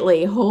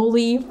immediately.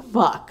 Holy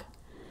fuck.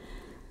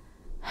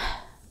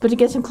 But to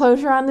get some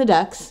closure on the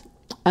ducks,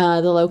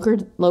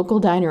 the local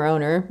diner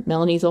owner,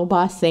 Melanie's old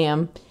boss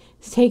Sam,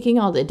 is taking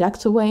all the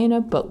ducks away in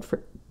a boat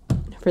for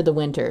the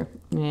winter.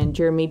 And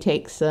Jeremy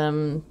takes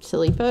some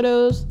silly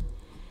photos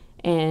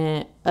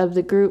of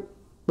the group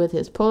with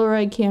his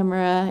Polaroid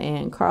camera,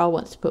 and Carl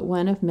wants to put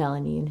one of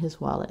Melanie in his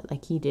wallet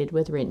like he did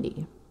with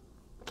Rindy.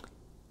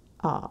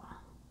 Aw.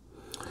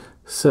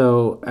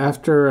 So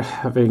after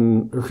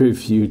having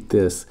reviewed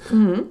this,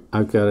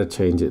 I've got to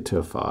change it to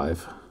a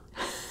 5.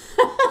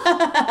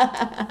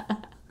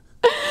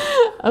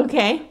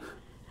 Okay.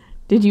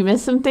 Did you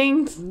miss some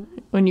things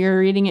when you were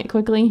reading it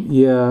quickly?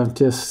 Yeah.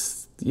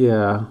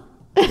 Yeah,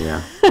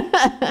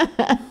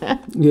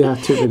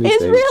 too many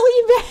it's things.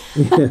 Really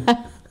bad.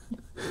 Yeah.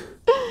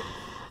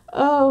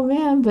 Oh,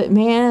 man. But,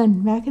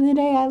 man, back in the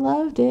day, I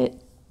loved it.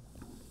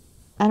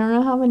 I don't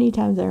know how many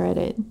times I read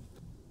it.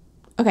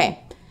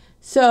 Okay.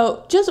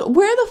 So, just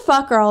where the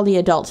fuck are all the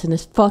adults in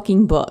this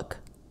fucking book?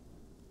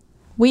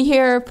 We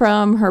hear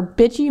from her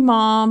bitchy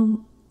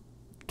mom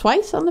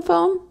twice on the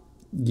phone.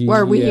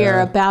 Or we hear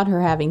about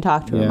her having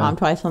talked to her mom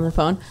twice on the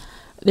phone.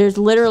 There's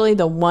literally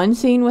the one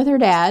scene with her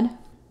dad.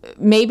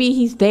 Maybe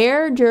he's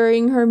there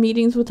during her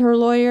meetings with her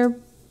lawyer.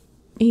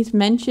 He's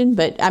mentioned,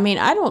 but I mean,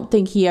 I don't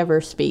think he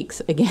ever speaks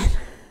again.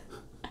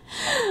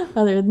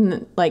 Other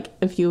than like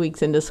a few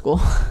weeks into school.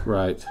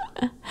 Right.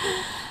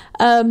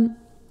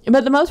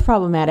 But the most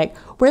problematic,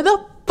 where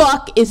the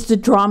fuck is the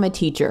drama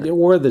teacher?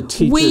 Or the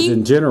teachers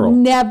in general. We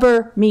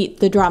never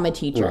meet the drama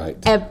teacher. Right.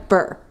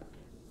 Ever.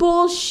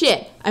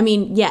 Bullshit. I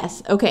mean,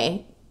 yes,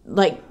 okay.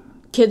 Like,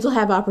 kids will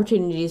have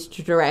opportunities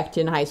to direct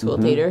in high school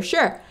theater,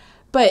 sure.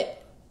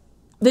 But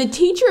the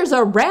teacher's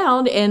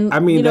around and, I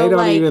mean, you know, they don't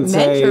like even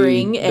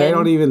mentoring. They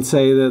don't even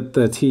say that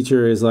the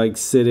teacher is like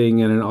sitting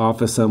in an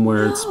office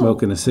somewhere and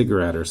smoking a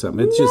cigarette or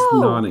something. It's just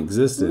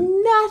non-existent.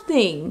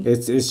 Nothing.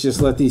 It's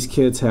just let these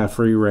kids have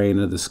free reign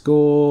of the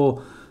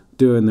school,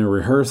 doing their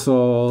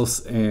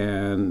rehearsals,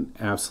 and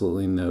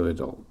absolutely no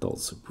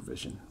adult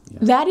supervision. Yeah.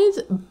 That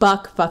is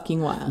buck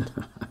fucking wild.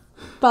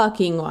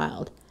 Fucking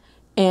wild.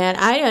 And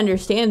I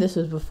understand this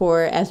was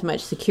before as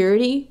much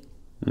security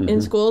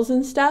in schools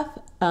and stuff,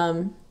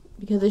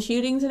 because of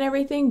shootings and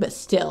everything, but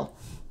still.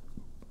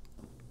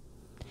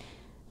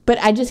 But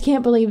I just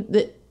can't believe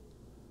that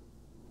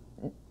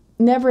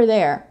never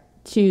there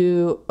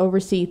to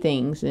oversee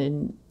things.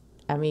 And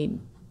I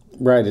mean,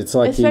 right, it's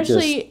like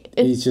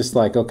he's just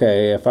like,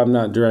 okay, if I'm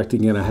not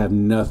directing it, I have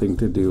nothing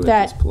to do with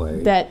this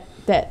play.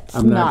 That's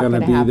I'm not going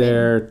to be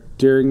there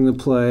during the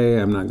play.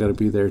 I'm not going to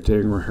be there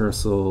during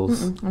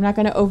rehearsals. I'm not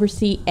going to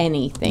oversee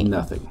anything.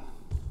 Nothing.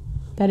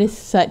 That is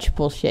such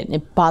bullshit, and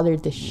it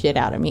bothered the shit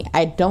out of me.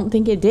 I don't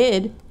think it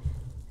did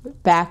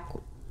back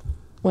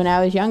when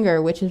I was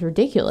younger, which is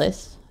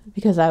ridiculous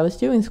because I was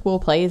doing school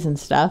plays and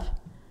stuff.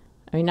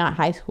 I mean, not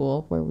high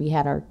school where we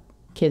had our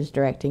kids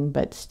directing,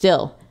 but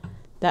still,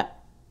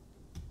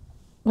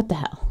 what the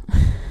hell?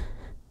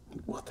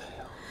 What the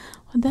hell?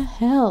 What the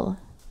hell?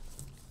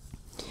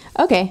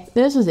 Okay,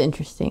 this was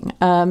interesting.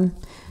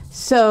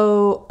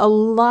 So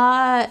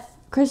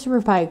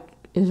Christopher Pike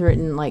has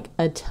written like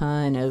a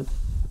ton of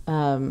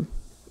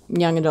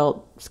young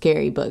adult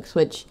scary books,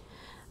 which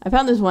I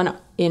found this one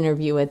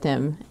interview with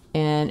him,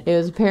 and it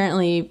was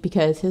apparently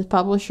because his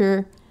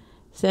publisher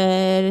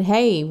said,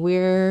 hey,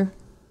 we're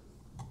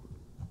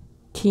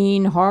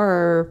teen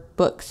horror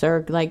books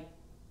are like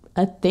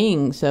a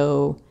thing,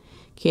 so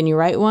can you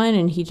write one?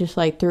 And he just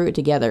like threw it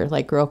together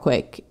like real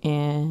quick.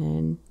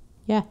 And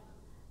yeah,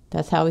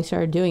 that's how we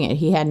started doing it.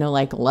 He had no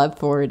like love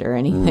for it or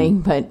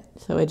anything, but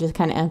so it just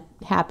kind of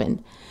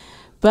happened.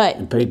 But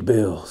and paid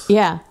bills.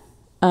 Yeah.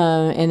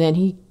 And then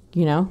he,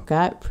 you know,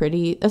 got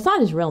pretty, that's not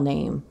his real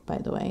name, by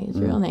the way. His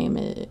real name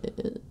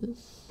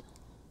is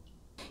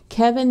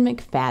Kevin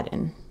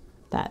McFadden.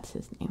 That's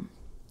his name.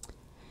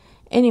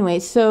 Anyway,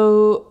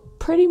 so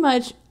pretty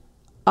much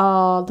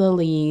all the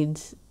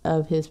leads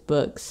of his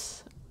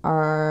books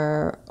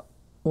are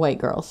white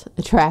girls,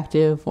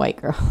 attractive white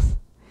girls.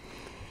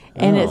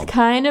 And it's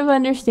kind of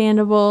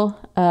understandable,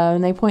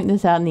 and they point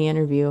this out in the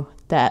interview,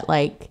 that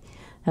like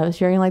that was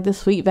during like the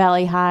Sweet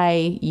Valley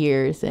High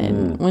years.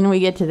 And when we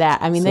get to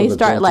that, I mean, so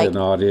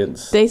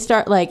they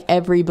start like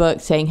every book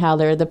saying how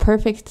they're the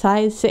perfect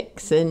size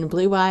 6 and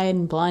blue-eyed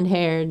and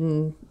blonde-haired,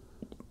 and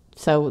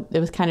so it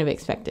was kind of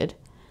expected.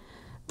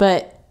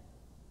 But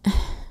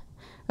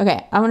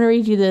okay, I'm going to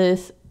read you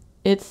this.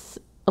 It's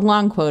a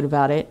long quote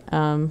about it,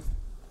 that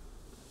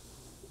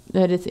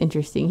it's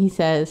interesting. He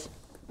says,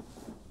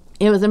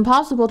 "It was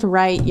impossible to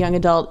write young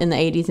adult in the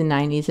 80s and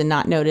 90s and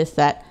not notice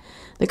that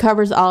the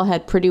covers all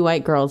had pretty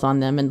white girls on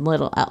them and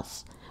little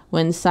else.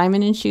 When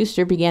Simon &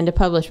 Schuster began to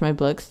publish my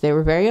books, they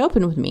were very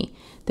open with me.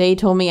 They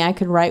told me I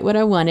could write what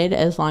I wanted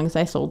as long as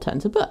I sold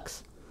tons of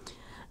books.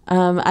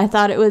 I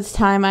thought it was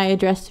time I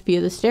addressed a few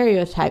of the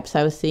stereotypes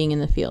I was seeing in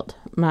the field.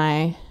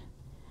 My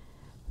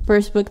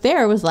first book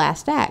there was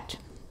Last Act,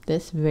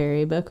 this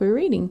very book we're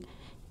reading.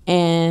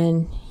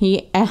 And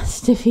he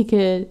asked if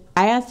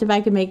I asked if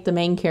I could make the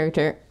main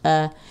character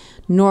a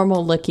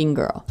normal looking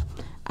girl.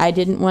 I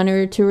didn't want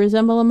her to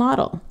resemble a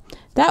model.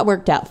 That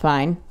worked out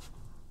fine.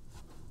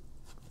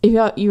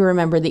 If you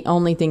remember, the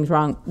only things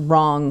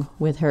wrong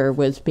with her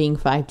was being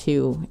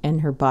 5'2"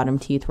 and her bottom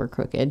teeth were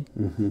crooked.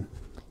 Mm-hmm.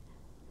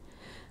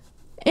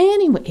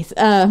 Anyways,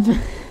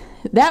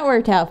 that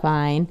worked out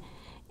fine.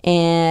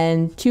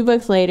 And 2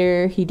 books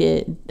later,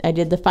 I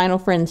did the Final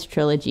Friends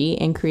trilogy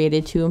and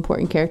created 2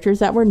 important characters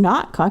that were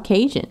not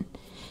Caucasian.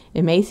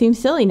 It may seem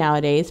silly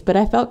nowadays, but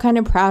I felt kind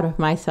of proud of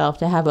myself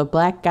to have a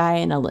black guy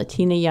and a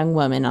Latina young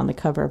woman on the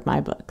cover of my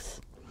books.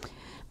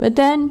 But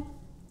then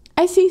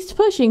I ceased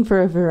pushing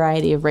for a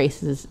variety of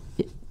races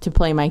to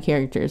play my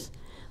characters.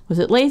 Was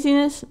it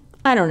laziness?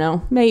 I don't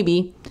know.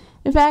 Maybe.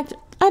 In fact,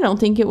 I don't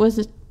think it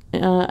was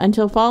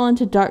until Fall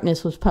into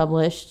Darkness was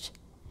published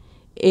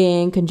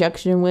in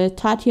conjunction with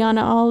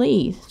Tatiana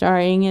Ali,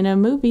 starring in a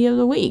movie of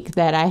the week,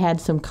 that I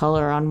had some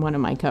color on one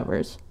of my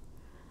covers.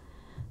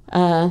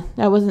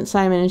 That wasn't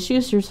Simon &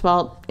 Schuster's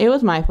fault. It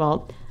was my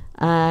fault.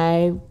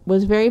 I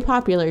was very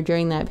popular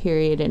during that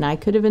period, and I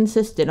could have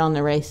insisted on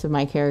the race of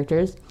my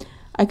characters.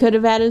 I could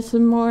have added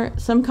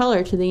some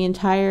color to the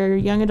entire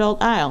young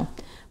adult aisle,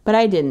 but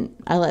I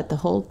didn't. I let the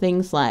whole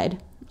thing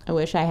slide. I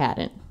wish I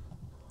hadn't.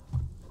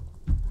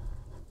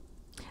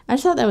 I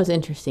just thought that was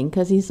interesting,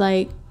 because he's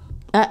like,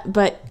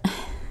 but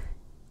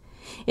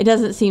it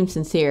doesn't seem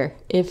sincere.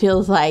 It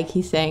feels like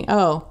he's saying,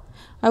 oh,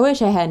 I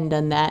wish I hadn't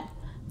done that.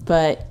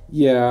 But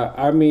yeah,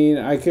 I mean,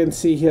 I can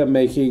see him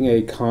making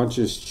a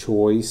conscious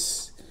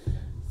choice,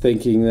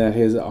 thinking that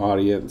his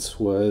audience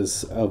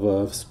was of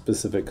a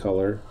specific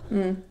color,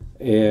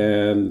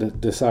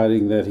 and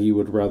deciding that he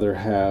would rather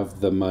have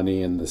the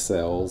money and the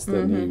sales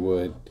than he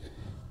would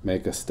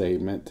make a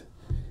statement.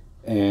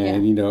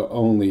 And, you know,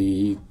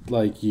 only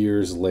like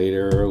years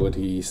later would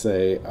he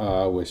say,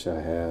 oh, I wish I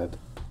had.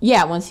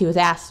 Yeah, once he was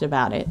asked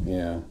about it.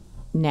 Yeah.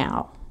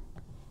 Now.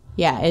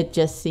 Yeah, it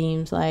just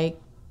seems like,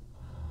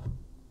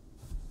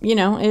 you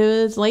know, it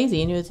was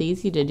lazy and it was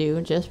easy to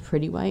do. Just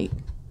pretty white.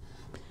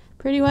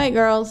 Pretty white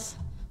girls.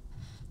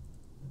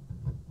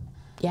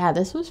 Yeah,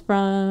 this was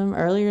from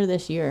earlier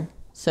this year.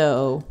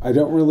 So I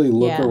don't really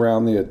look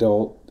around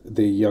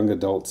the young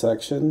adult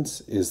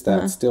sections. Is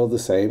that still the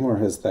same, or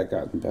has that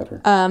gotten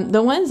better?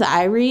 The ones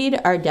I read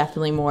are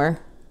definitely more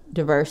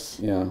diverse.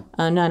 Yeah.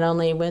 Not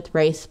only with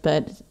race,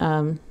 but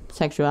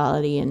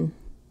sexuality and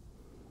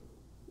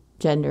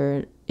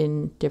gender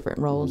in different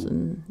roles.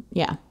 And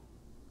yeah.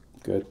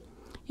 Good.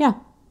 Yeah.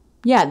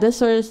 Yeah, this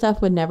sort of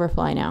stuff would never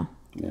fly now.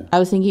 Yeah. I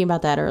was thinking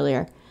about that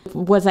earlier.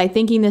 Was I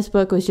thinking this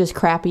book was just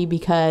crappy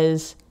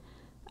because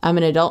I'm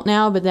an adult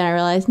now? But then I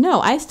realized, no,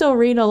 I still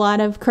read a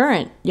lot of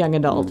current young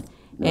adult.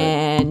 Right.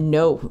 And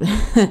no,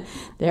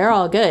 they're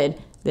all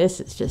good. This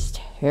is just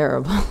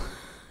terrible.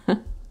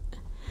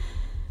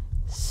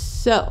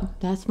 So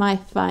that's my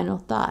final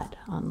thought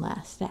on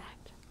Last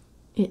Act.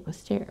 It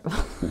was terrible.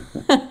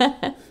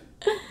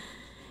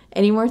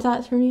 Any more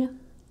thoughts from you?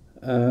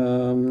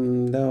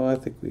 No, I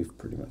think we've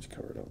pretty much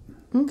covered it.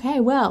 Okay,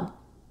 well,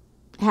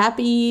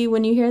 happy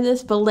when you hear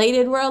this,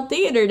 belated World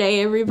Theater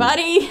Day,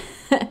 everybody.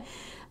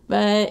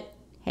 But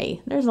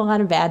hey, there's a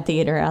lot of bad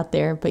theater out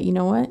there, but you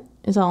know what?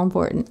 It's all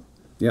important.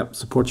 Yep,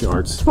 support your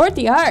arts. Support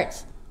the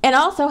arts. And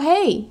also,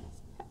 hey,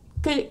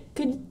 could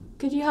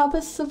you help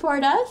us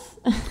support us?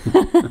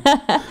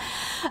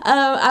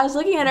 I was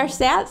looking at our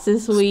stats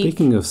this week.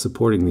 Speaking of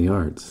supporting the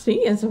arts,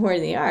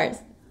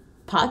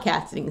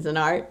 podcasting is an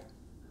art,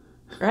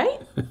 right?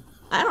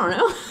 I don't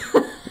know.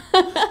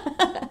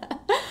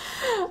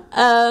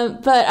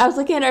 But I was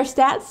looking at our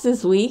stats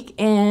this week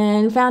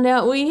and found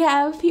out we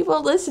have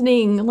people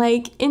listening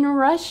like in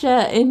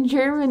Russia, in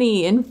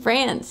Germany, in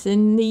France,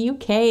 in the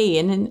UK,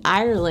 and in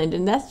Ireland.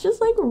 And that's just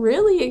like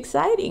really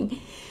exciting.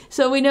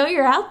 So we know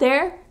you're out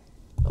there.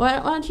 Why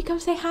don't you come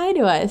say hi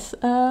to us?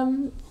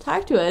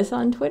 Talk to us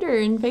on Twitter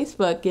and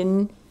Facebook.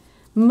 And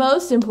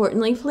most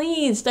importantly,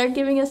 please start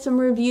giving us some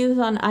reviews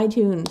on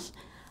iTunes.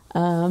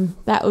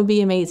 That would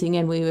be amazing,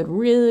 and we would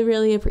really,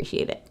 really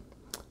appreciate it.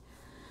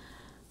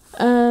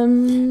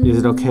 Is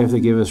it okay if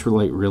they give us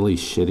like really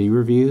shitty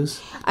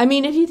reviews? I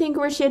mean, if you think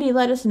we're shitty,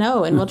 let us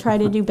know, and we'll try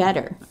to do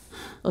better.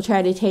 We'll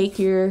try to take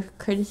your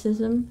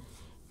criticism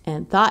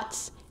and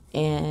thoughts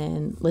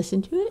and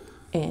listen to it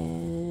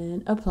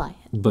and apply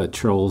it. But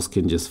trolls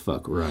can just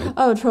fuck right.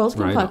 Oh, trolls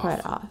can fuck off.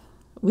 right off.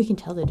 We can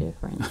tell the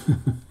difference.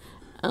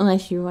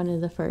 Unless you're one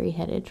of the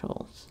furry-headed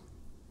trolls.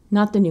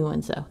 Not the new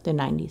ones, though. The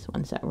 90s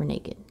ones that were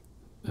naked.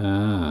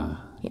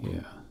 Ah,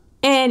 yeah.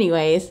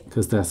 Anyways.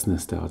 Because that's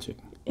nostalgic.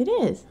 It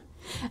is.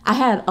 I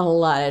had a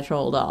lot of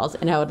troll dolls,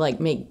 and I would, like,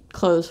 make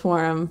clothes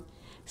for them.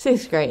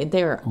 6th grade.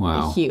 They were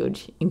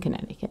huge in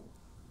Connecticut.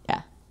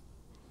 Yeah.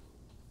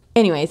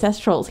 Anyways, that's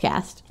Trolls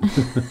Cast.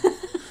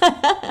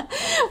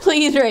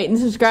 Please rate and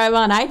subscribe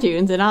on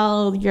iTunes and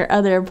all your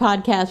other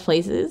podcast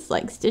places,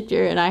 like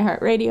Stitcher and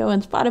iHeartRadio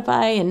and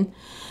Spotify and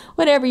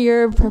whatever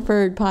your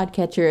preferred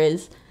podcatcher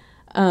is.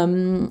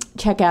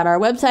 Check out our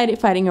website at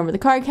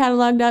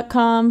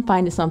fightingoverthecardcatalog.com.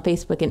 Find us on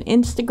Facebook and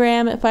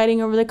Instagram at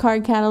Fighting Over the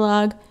Card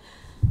Catalog.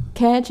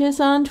 Catch us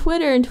on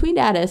Twitter and tweet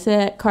at us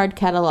at Card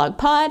Catalog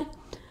Pod,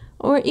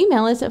 or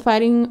email us at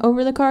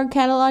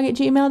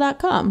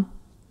fightingoverthecardcatalog@gmail.com.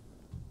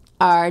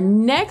 Our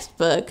next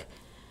book,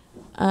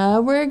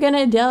 we're going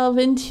to delve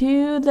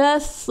into the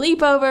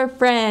Sleepover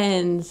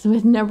Friends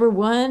with number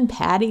 1,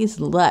 Patty's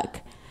Luck.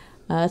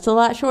 It's a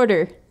lot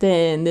shorter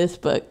than this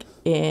book,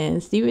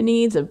 and Stephen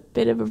needs a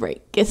bit of a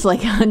break. It's like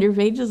 100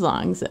 pages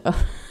long, so I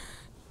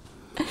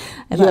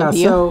love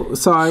you.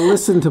 So I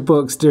listen to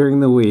books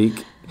during the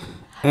week,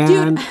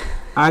 and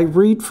I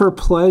read for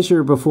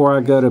pleasure before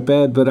I go to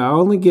bed, but I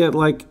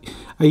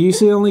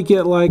usually only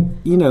get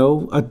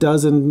a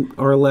dozen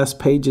or less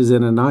pages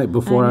in a night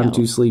before I'm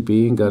too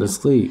sleepy and go to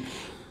sleep.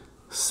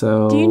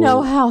 So do you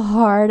know how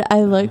hard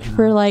I looked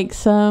for like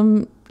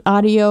some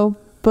audio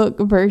book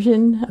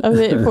version of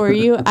it for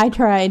you? I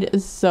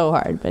tried so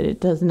hard, but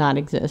it does not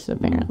exist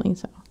apparently.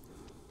 So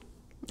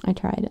I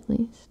tried at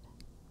least.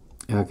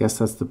 Yeah, I guess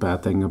that's the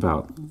bad thing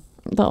about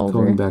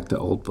going back to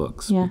old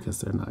books, because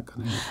they're not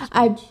going to.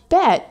 I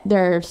bet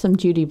there are some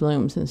Judy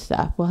Blooms and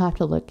stuff. We'll have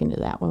to look into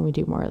that when we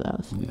do more of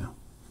those. Yeah,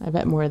 I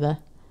bet more of the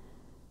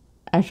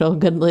actual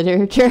good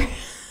literature.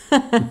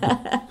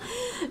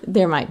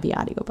 There might be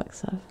audiobooks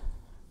stuff.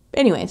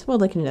 Anyways, we'll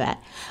look into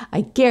that.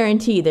 I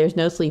guarantee there's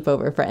no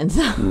Sleepover Friends.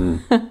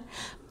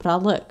 But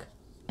I'll look.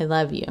 I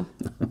love you.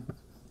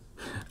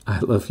 I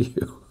love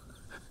you.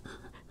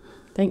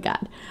 Thank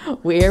God.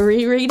 We're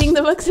rereading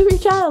the books of your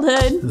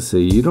childhood. So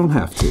you don't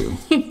have to.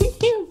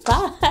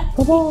 Bye.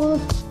 Bye-bye.